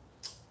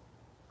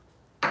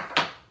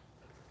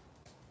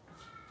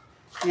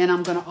 And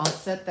I'm going to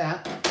offset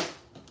that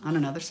on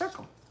another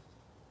circle.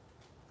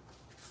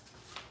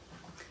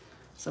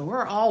 So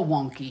we're all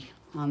wonky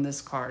on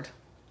this card.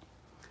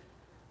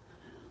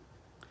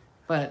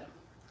 But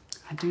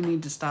I do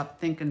need to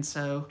stop thinking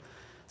so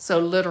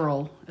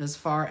literal as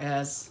far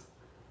as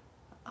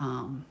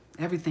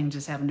everything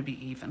just having to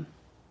be even.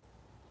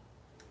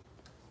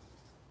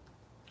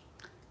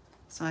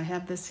 So I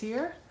have this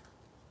here.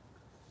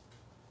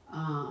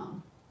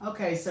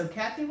 Okay, so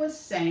Kathy was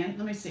saying,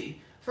 let me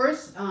see.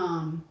 First,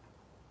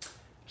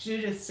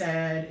 Judith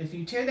said, if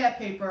you tear that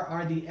paper,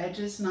 are the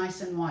edges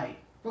nice and white?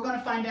 We're going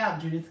to find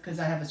out, Judith, because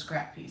I have a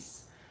scrap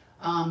piece.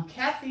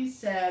 Kathy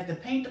said the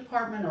paint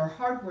department or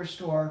hardware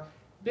store,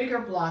 bigger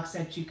blocks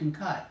that you can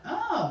cut.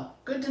 Oh,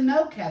 good to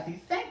know, Kathy.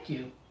 Thank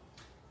you.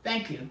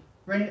 Thank you.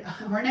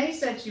 Renee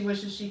said she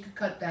wishes she could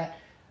cut that,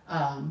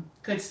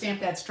 could stamp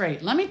that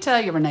straight. Let me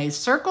tell you, Renee,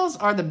 circles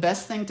are the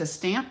best thing to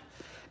stamp,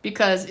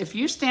 because if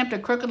you stamped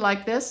it crooked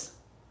like this,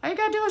 all you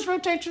got to do is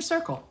rotate your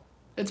circle.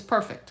 It's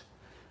perfect.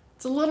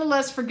 It's a little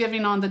less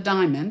forgiving on the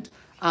diamond,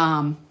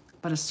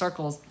 but a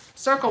circle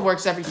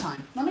works every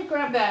time. Let me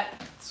grab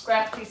that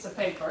scrap piece of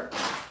paper.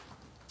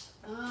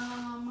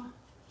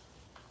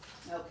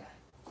 Okay.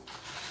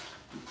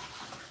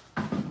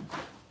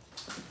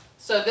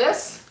 So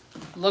this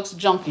looks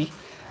junky.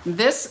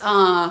 This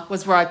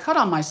was where I cut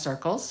on my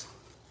circles.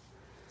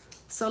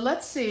 So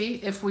let's see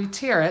if we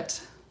tear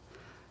it.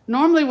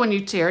 Normally when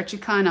you tear it, you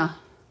kind of,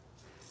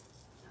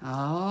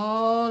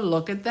 oh,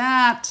 look at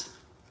that.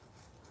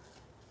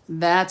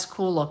 That's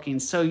cool looking.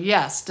 So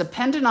yes,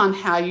 depending on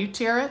how you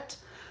tear it,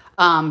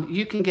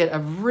 you can get a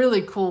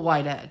really cool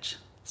white edge.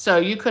 So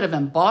you could have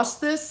embossed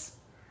this,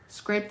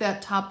 scrape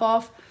that top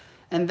off,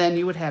 and then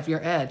you would have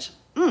your edge.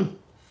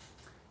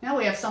 Now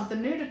we have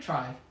something new to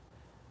try.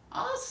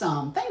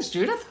 Awesome. Thanks,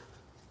 Judith.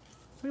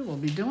 We will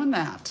be doing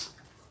that.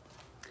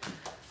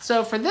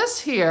 So for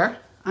this here,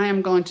 I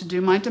am going to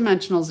do my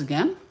dimensionals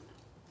again.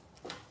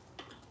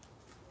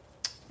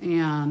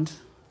 And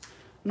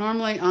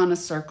normally on a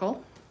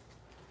circle,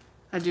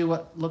 I do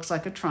what looks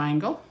like a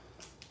triangle.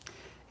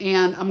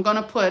 And I'm going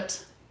to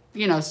put,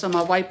 you know, so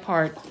my white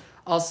part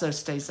also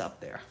stays up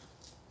there.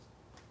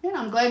 And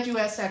I'm glad you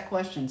asked that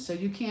question. So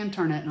you can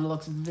turn it and it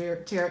looks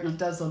tear it and it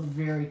does look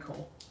very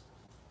cool.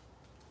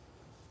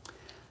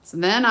 So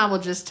then I will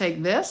just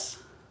take this,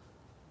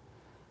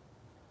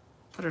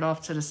 put it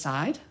off to the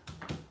side.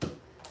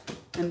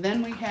 And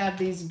then we have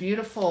these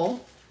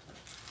beautiful,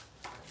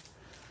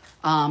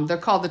 they're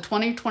called the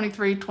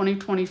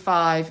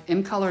 2023-2025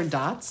 in color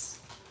dots.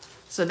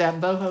 So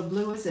that boho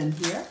blue is in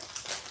here.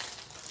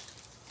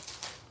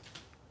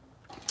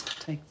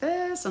 Take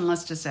this and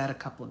let's just add a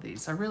couple of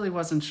these. I really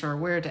wasn't sure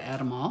where to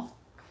add them all,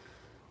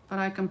 but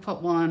I can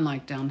put one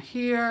like down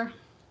here.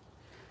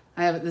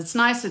 I have, it's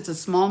nice, it's a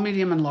small,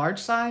 medium, and large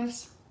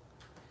size.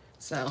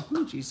 So,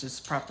 let me use this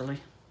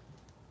properly.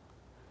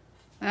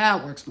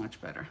 That works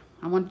much better.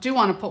 I do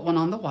want to put one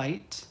on the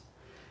white,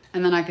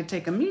 and then I could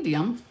take a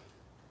medium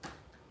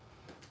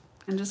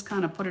and just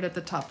kind of put it at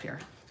the top here.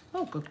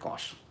 Oh, good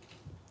gosh.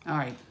 All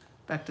right,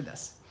 back to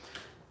this.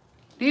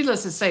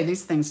 Needless to say,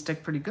 these things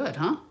stick pretty good,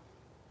 huh?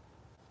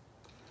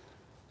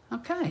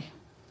 Okay.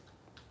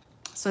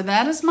 So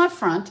that is my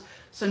front.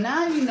 So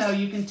now you know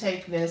you can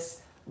take this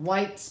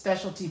white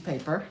specialty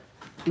paper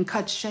and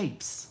cut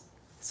shapes.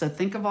 So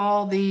think of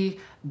all the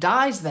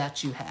dies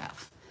that you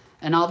have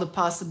and all the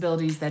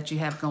possibilities that you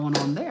have going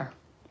on there.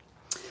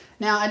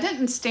 Now I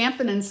didn't stamp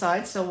it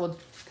inside, so we'll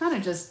kind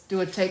of just do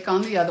a take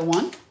on the other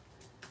one.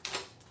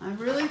 I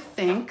really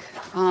think,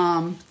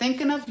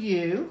 thinking of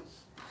you,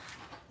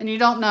 and you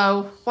don't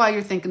know why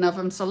you're thinking of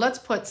them, so let's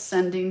put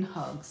sending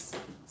hugs.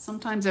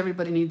 Sometimes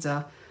everybody needs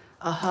a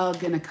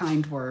hug and a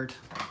kind word.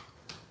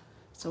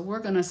 So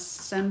we're gonna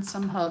send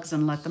some hugs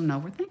and let them know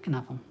we're thinking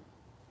of them.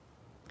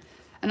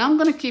 And I'm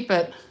gonna keep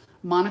it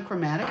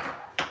monochromatic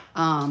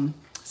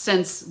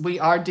since we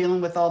are dealing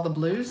with all the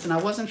blues, and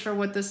I wasn't sure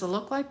what this will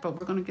look like, but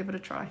we're gonna give it a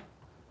try.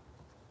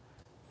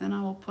 Then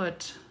I will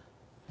put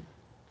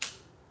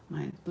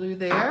my blue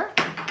there.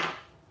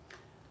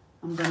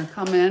 I'm gonna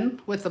come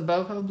in with the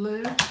boho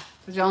blue,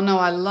 because y'all know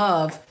I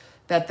love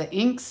that the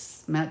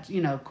inks,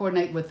 you know,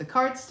 coordinate with the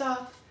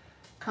cardstock.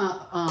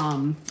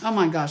 Oh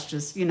my gosh,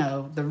 just, you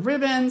know, the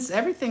ribbons,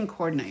 everything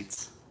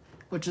coordinates,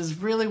 which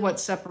is really what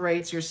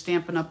separates your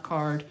Stampin' Up!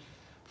 Card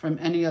from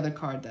any other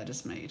card that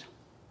is made.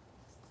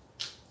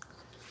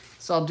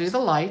 So I'll do the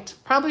light.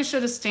 Probably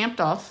should have stamped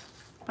off,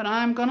 but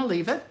I'm gonna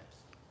leave it.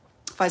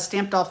 If I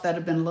stamped off, that'd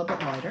have been a little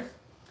bit lighter.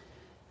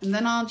 And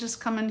then I'll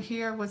just come in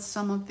here with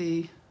some of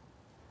the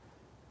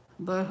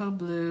boho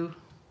blue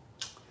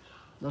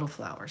little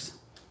flowers.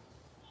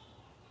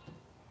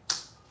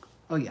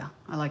 Oh yeah,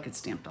 I like it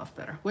stamped off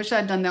better. Wish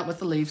I'd done that with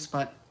the leaves,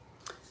 but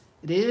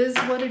it is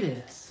what it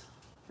is.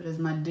 But as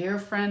my dear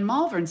friend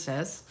Malvern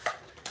says,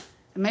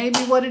 it may be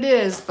what it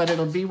is, but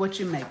it'll be what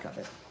you make of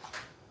it.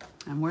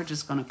 And we're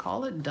just gonna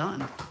call it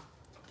done.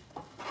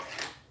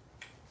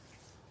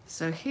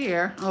 So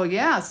here, oh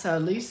yeah, so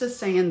Lisa's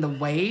saying the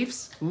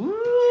waves.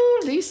 Ooh,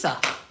 Lisa,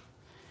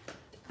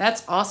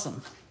 that's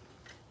awesome.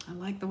 I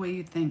like the way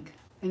you think.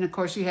 And of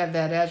course you have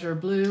that azure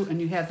blue and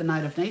you have the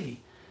night of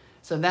navy.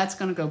 So that's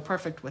gonna go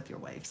perfect with your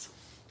waves.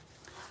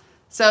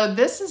 So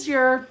this is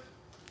your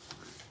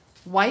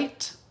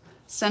white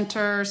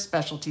center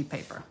specialty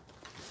paper.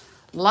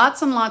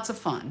 Lots and lots of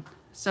fun.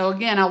 So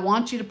again, I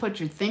want you to put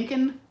your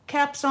thinking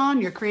caps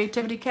on, your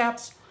creativity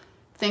caps.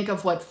 Think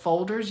of what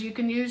folders you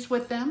can use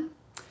with them.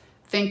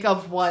 Think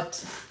of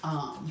what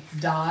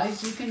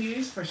dies you can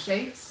use for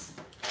shapes,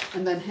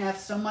 and then have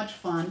so much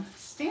fun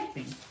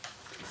stamping.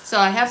 So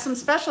I have some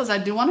specials I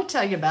do want to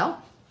tell you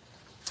about.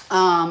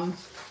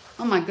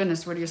 Oh my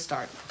goodness, where do you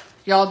start?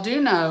 Y'all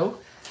do know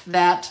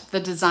that the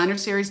Designer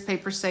Series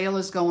paper sale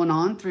is going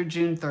on through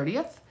June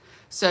 30th.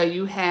 So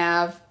you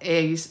have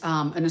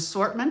an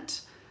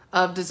assortment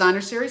of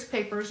Designer Series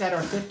papers that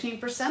are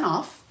 15%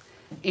 off.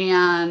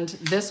 And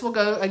this will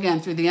go,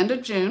 again, through the end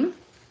of June.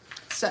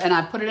 So, and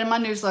I put it in my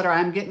newsletter.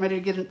 I'm getting ready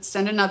to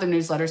send another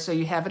newsletter, so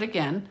you have it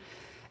again.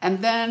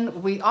 And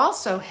then we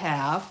also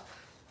have,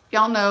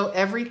 y'all know,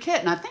 every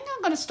kit. And I think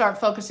I'm going to start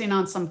focusing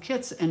on some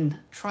kits and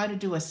try to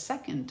do a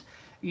second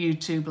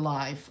YouTube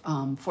live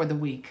for the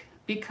week.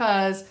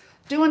 Because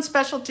doing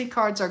specialty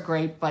cards are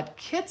great, but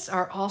kits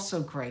are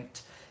also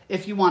great.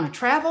 If you want to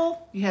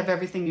travel, you have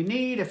everything you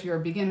need. If you're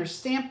a beginner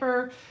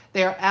stamper,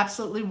 they are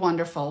absolutely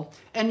wonderful.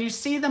 And you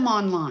see them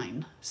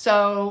online.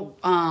 So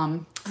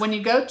when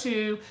you go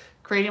to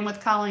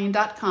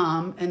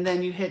creatingwithcolleen.com and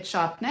then you hit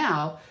shop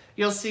now,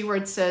 you'll see where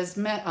it says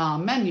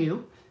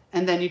menu,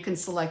 and then you can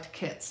select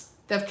kits.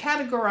 they've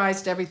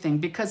categorized everything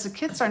because the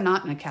kits are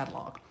not in a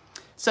catalog.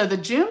 So the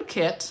June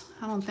kit,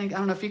 I don't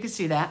know if you can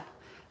see that.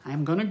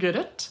 I'm gonna get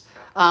it.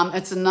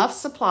 It's enough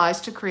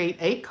supplies to create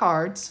 8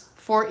 cards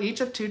for each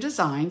of 2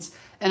 designs,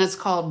 and it's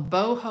called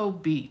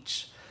Boho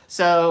Beach.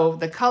 So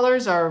the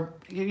colors are,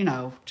 you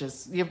know,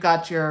 just, you've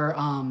got your,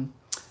 oh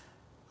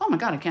my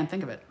God, I can't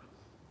think of it.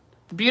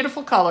 The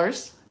beautiful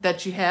colors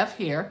that you have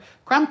here,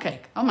 crumb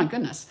cake, oh my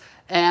goodness.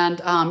 And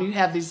you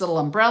have these little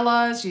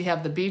umbrellas, you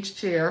have the beach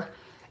chair,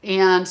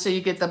 and so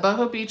you get the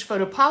Boho Beach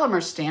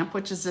photopolymer stamp,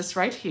 which is this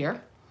right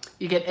here.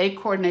 You get 8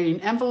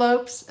 coordinating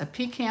envelopes, a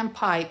pecan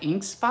pie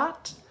ink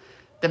spot,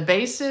 the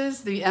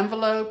bases, the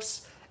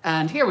envelopes,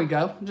 and here we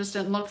go. Just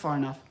didn't look far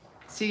enough.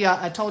 See,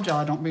 I told y'all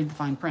I don't read the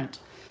fine print.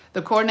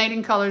 The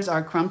coordinating colors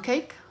are crumb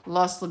cake,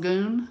 Lost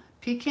Lagoon,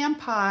 pecan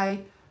pie,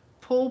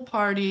 pool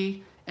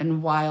party,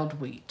 and wild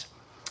wheat.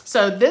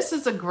 So this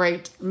is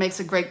makes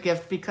a great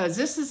gift because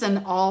this is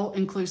an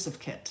all-inclusive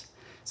kit.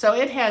 So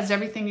it has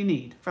everything you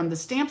need, from the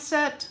stamp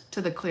set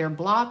to the clear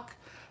block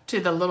to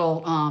the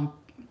little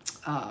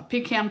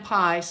pecan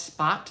pie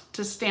spot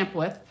to stamp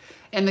with,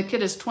 and the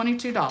kit is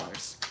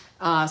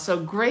 $22. So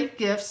great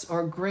gifts,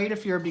 or great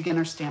if you're a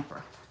beginner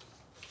stamper.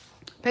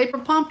 Paper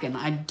Pumpkin.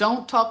 I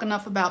don't talk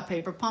enough about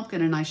Paper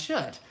Pumpkin, and I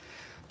should.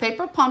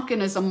 Paper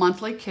Pumpkin is a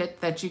monthly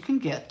kit that you can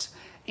get.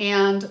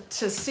 And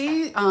to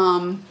see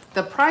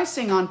the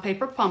pricing on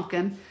Paper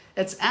Pumpkin,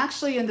 it's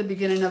actually in the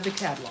beginning of the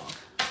catalog.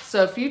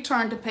 So if you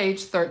turn to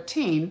page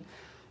 13,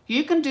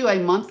 you can do a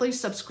monthly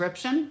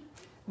subscription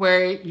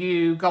where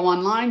you go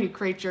online, you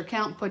create your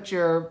account, put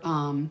your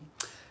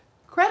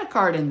credit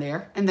card in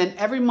there, and then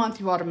every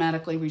month you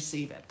automatically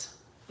receive it.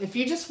 If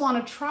you just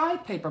want to try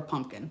Paper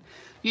Pumpkin,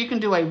 you can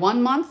do a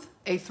 1 month,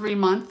 a 3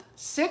 month,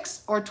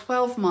 6 or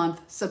 12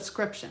 month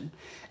subscription.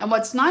 And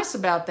what's nice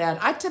about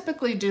that, I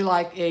typically do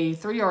like a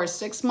 3 or a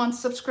 6 month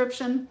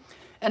subscription.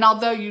 And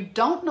although you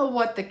don't know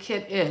what the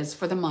kit is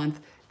for the month,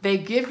 they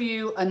give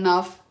you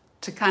enough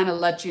to kind of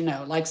let you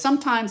know. Like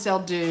sometimes they'll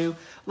do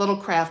little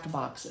craft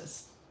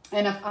boxes.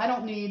 And if I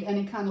don't need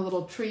any kind of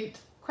little treat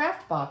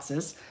craft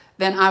boxes,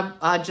 then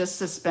I just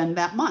suspend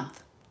that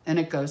month and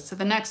it goes to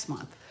the next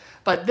month.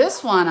 But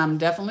this one I'm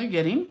definitely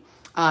getting.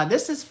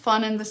 This is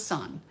Fun in the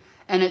Sun.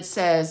 And it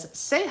says,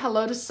 say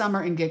hello to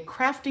summer and get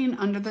crafting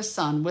under the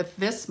sun with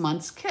this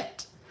month's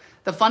kit.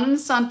 The Fun in the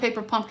Sun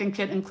Paper Pumpkin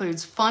Kit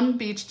includes fun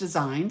beach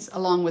designs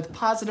along with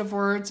positive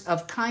words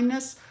of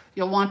kindness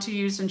you'll want to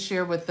use and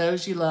share with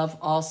those you love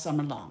all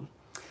summer long.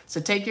 So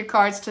take your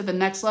cards to the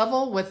next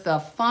level with the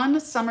fun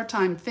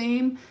summertime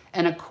theme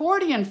and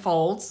accordion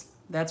folds.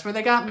 That's where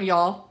they got me,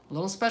 y'all.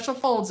 Little special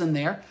folds in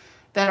there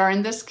that are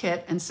in this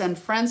kit, and send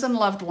friends and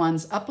loved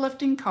ones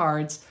uplifting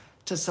cards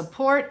to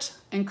support,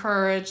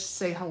 encourage,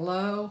 say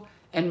hello,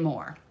 and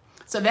more.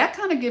 So that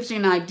kind of gives you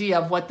an idea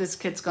of what this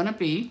kit's going to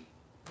be.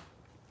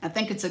 I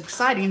think it's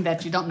exciting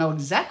that you don't know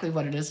exactly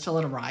what it is till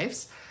it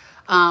arrives,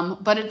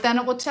 but then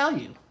it will tell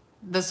you.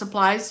 The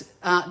supplies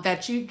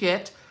that you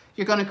get,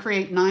 you're going to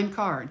create 9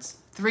 cards,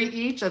 3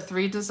 each of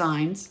 3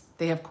 designs.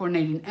 They have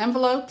coordinating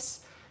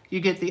envelopes.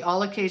 You get the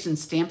all-occasion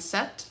stamp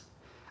set,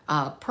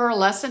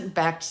 pearlescent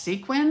backed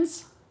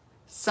sequins,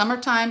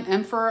 summertime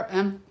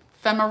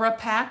ephemera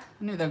pack.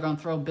 I knew they were going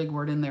to throw a big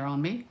word in there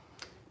on me.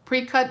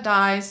 Pre-cut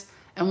dies,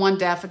 and 1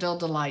 Daffodil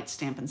Delight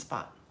Stampin'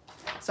 Spot.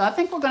 So I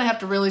think we're going to have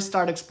to really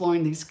start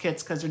exploring these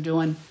kits because they're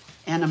doing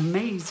an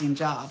amazing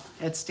job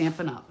at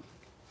Stampin' Up.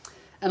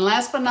 And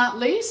last but not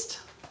least,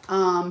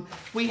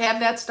 we have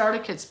that starter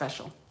kit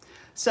special.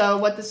 So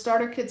what the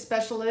starter kit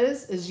special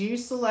is you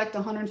select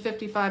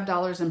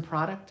 $155 in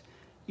product.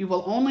 You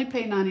will only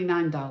pay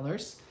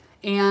 $99,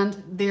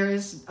 and there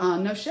is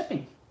no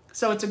shipping.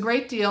 So it's a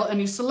great deal, and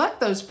you select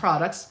those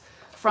products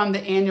from the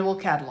annual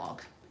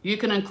catalog. You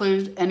can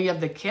include any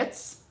of the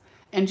kits,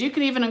 and you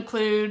can even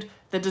include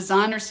the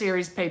designer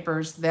series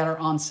papers that are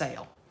on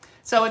sale.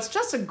 So it's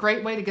just a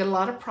great way to get a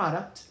lot of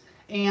product,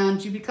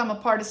 and you become a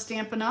part of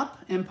Stampin' Up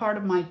and part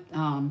of my,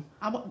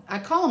 I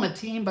call them a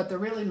team, but they're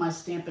really my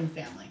Stampin'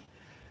 family.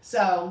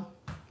 So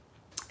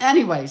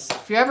anyways,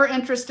 if you're ever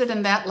interested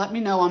in that, let me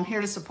know. I'm here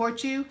to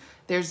support you.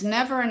 There's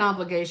never an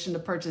obligation to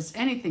purchase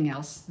anything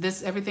else.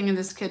 Everything in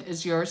this kit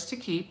is yours to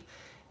keep.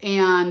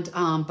 And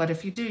but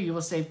if you do, you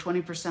will save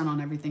 20%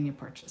 on everything you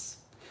purchase.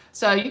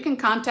 So you can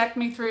contact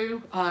me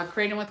through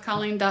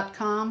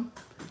creatingwithcolleen.com.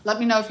 Let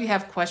me know if you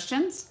have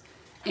questions.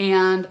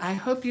 And I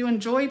hope you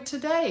enjoyed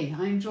today.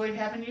 I enjoyed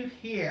having you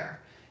here.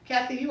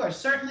 Kathy, you are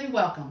certainly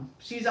welcome.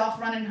 She's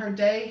off running her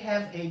day.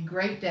 Have a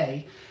great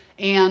day.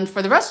 And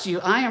for the rest of you,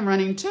 I am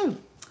running too.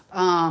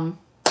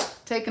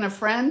 Taking a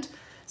friend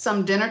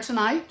some dinner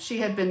tonight. She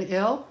had been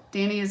ill.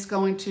 Danny is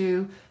going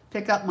to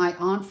pick up my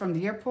aunt from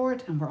the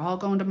airport, and we're all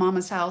going to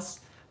Mama's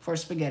house for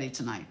spaghetti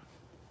tonight.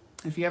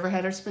 If you ever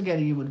had her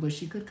spaghetti, you would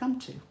wish you could come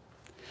too.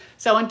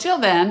 So until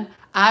then,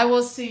 I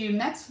will see you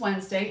next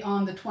Wednesday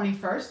on the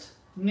 21st,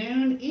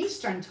 noon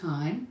Eastern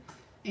time.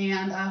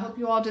 And I hope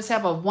you all just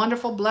have a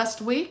wonderful,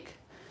 blessed week.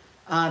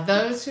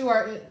 Those who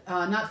are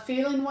not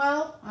feeling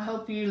well,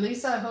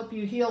 Lisa, I hope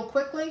you heal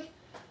quickly.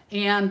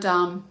 And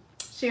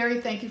Sherry,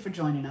 thank you for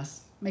joining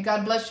us. May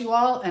God bless you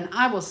all, and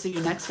I will see you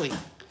next week.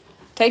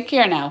 Take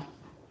care now.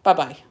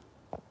 Bye-bye.